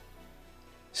charms.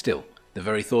 Still, The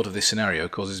very thought of this scenario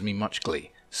causes me much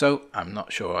glee, so I'm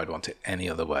not sure I'd want it any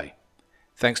other way.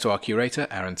 Thanks to our curator,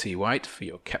 Aaron T. White, for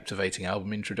your captivating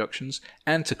album introductions,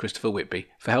 and to Christopher Whitby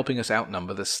for helping us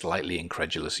outnumber the slightly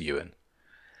incredulous Ewan.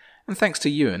 And thanks to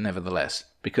Ewan, nevertheless,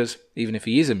 because even if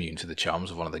he is immune to the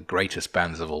charms of one of the greatest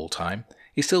bands of all time,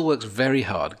 he still works very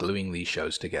hard gluing these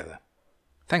shows together.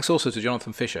 Thanks also to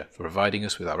Jonathan Fisher for providing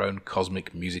us with our own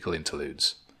cosmic musical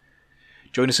interludes.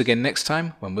 Join us again next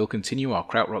time when we'll continue our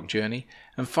krautrock journey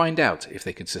and find out if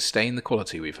they can sustain the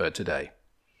quality we've heard today.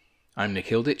 I'm Nick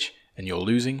Hilditch, and you're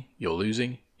losing your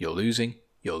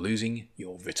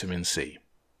vitamin C.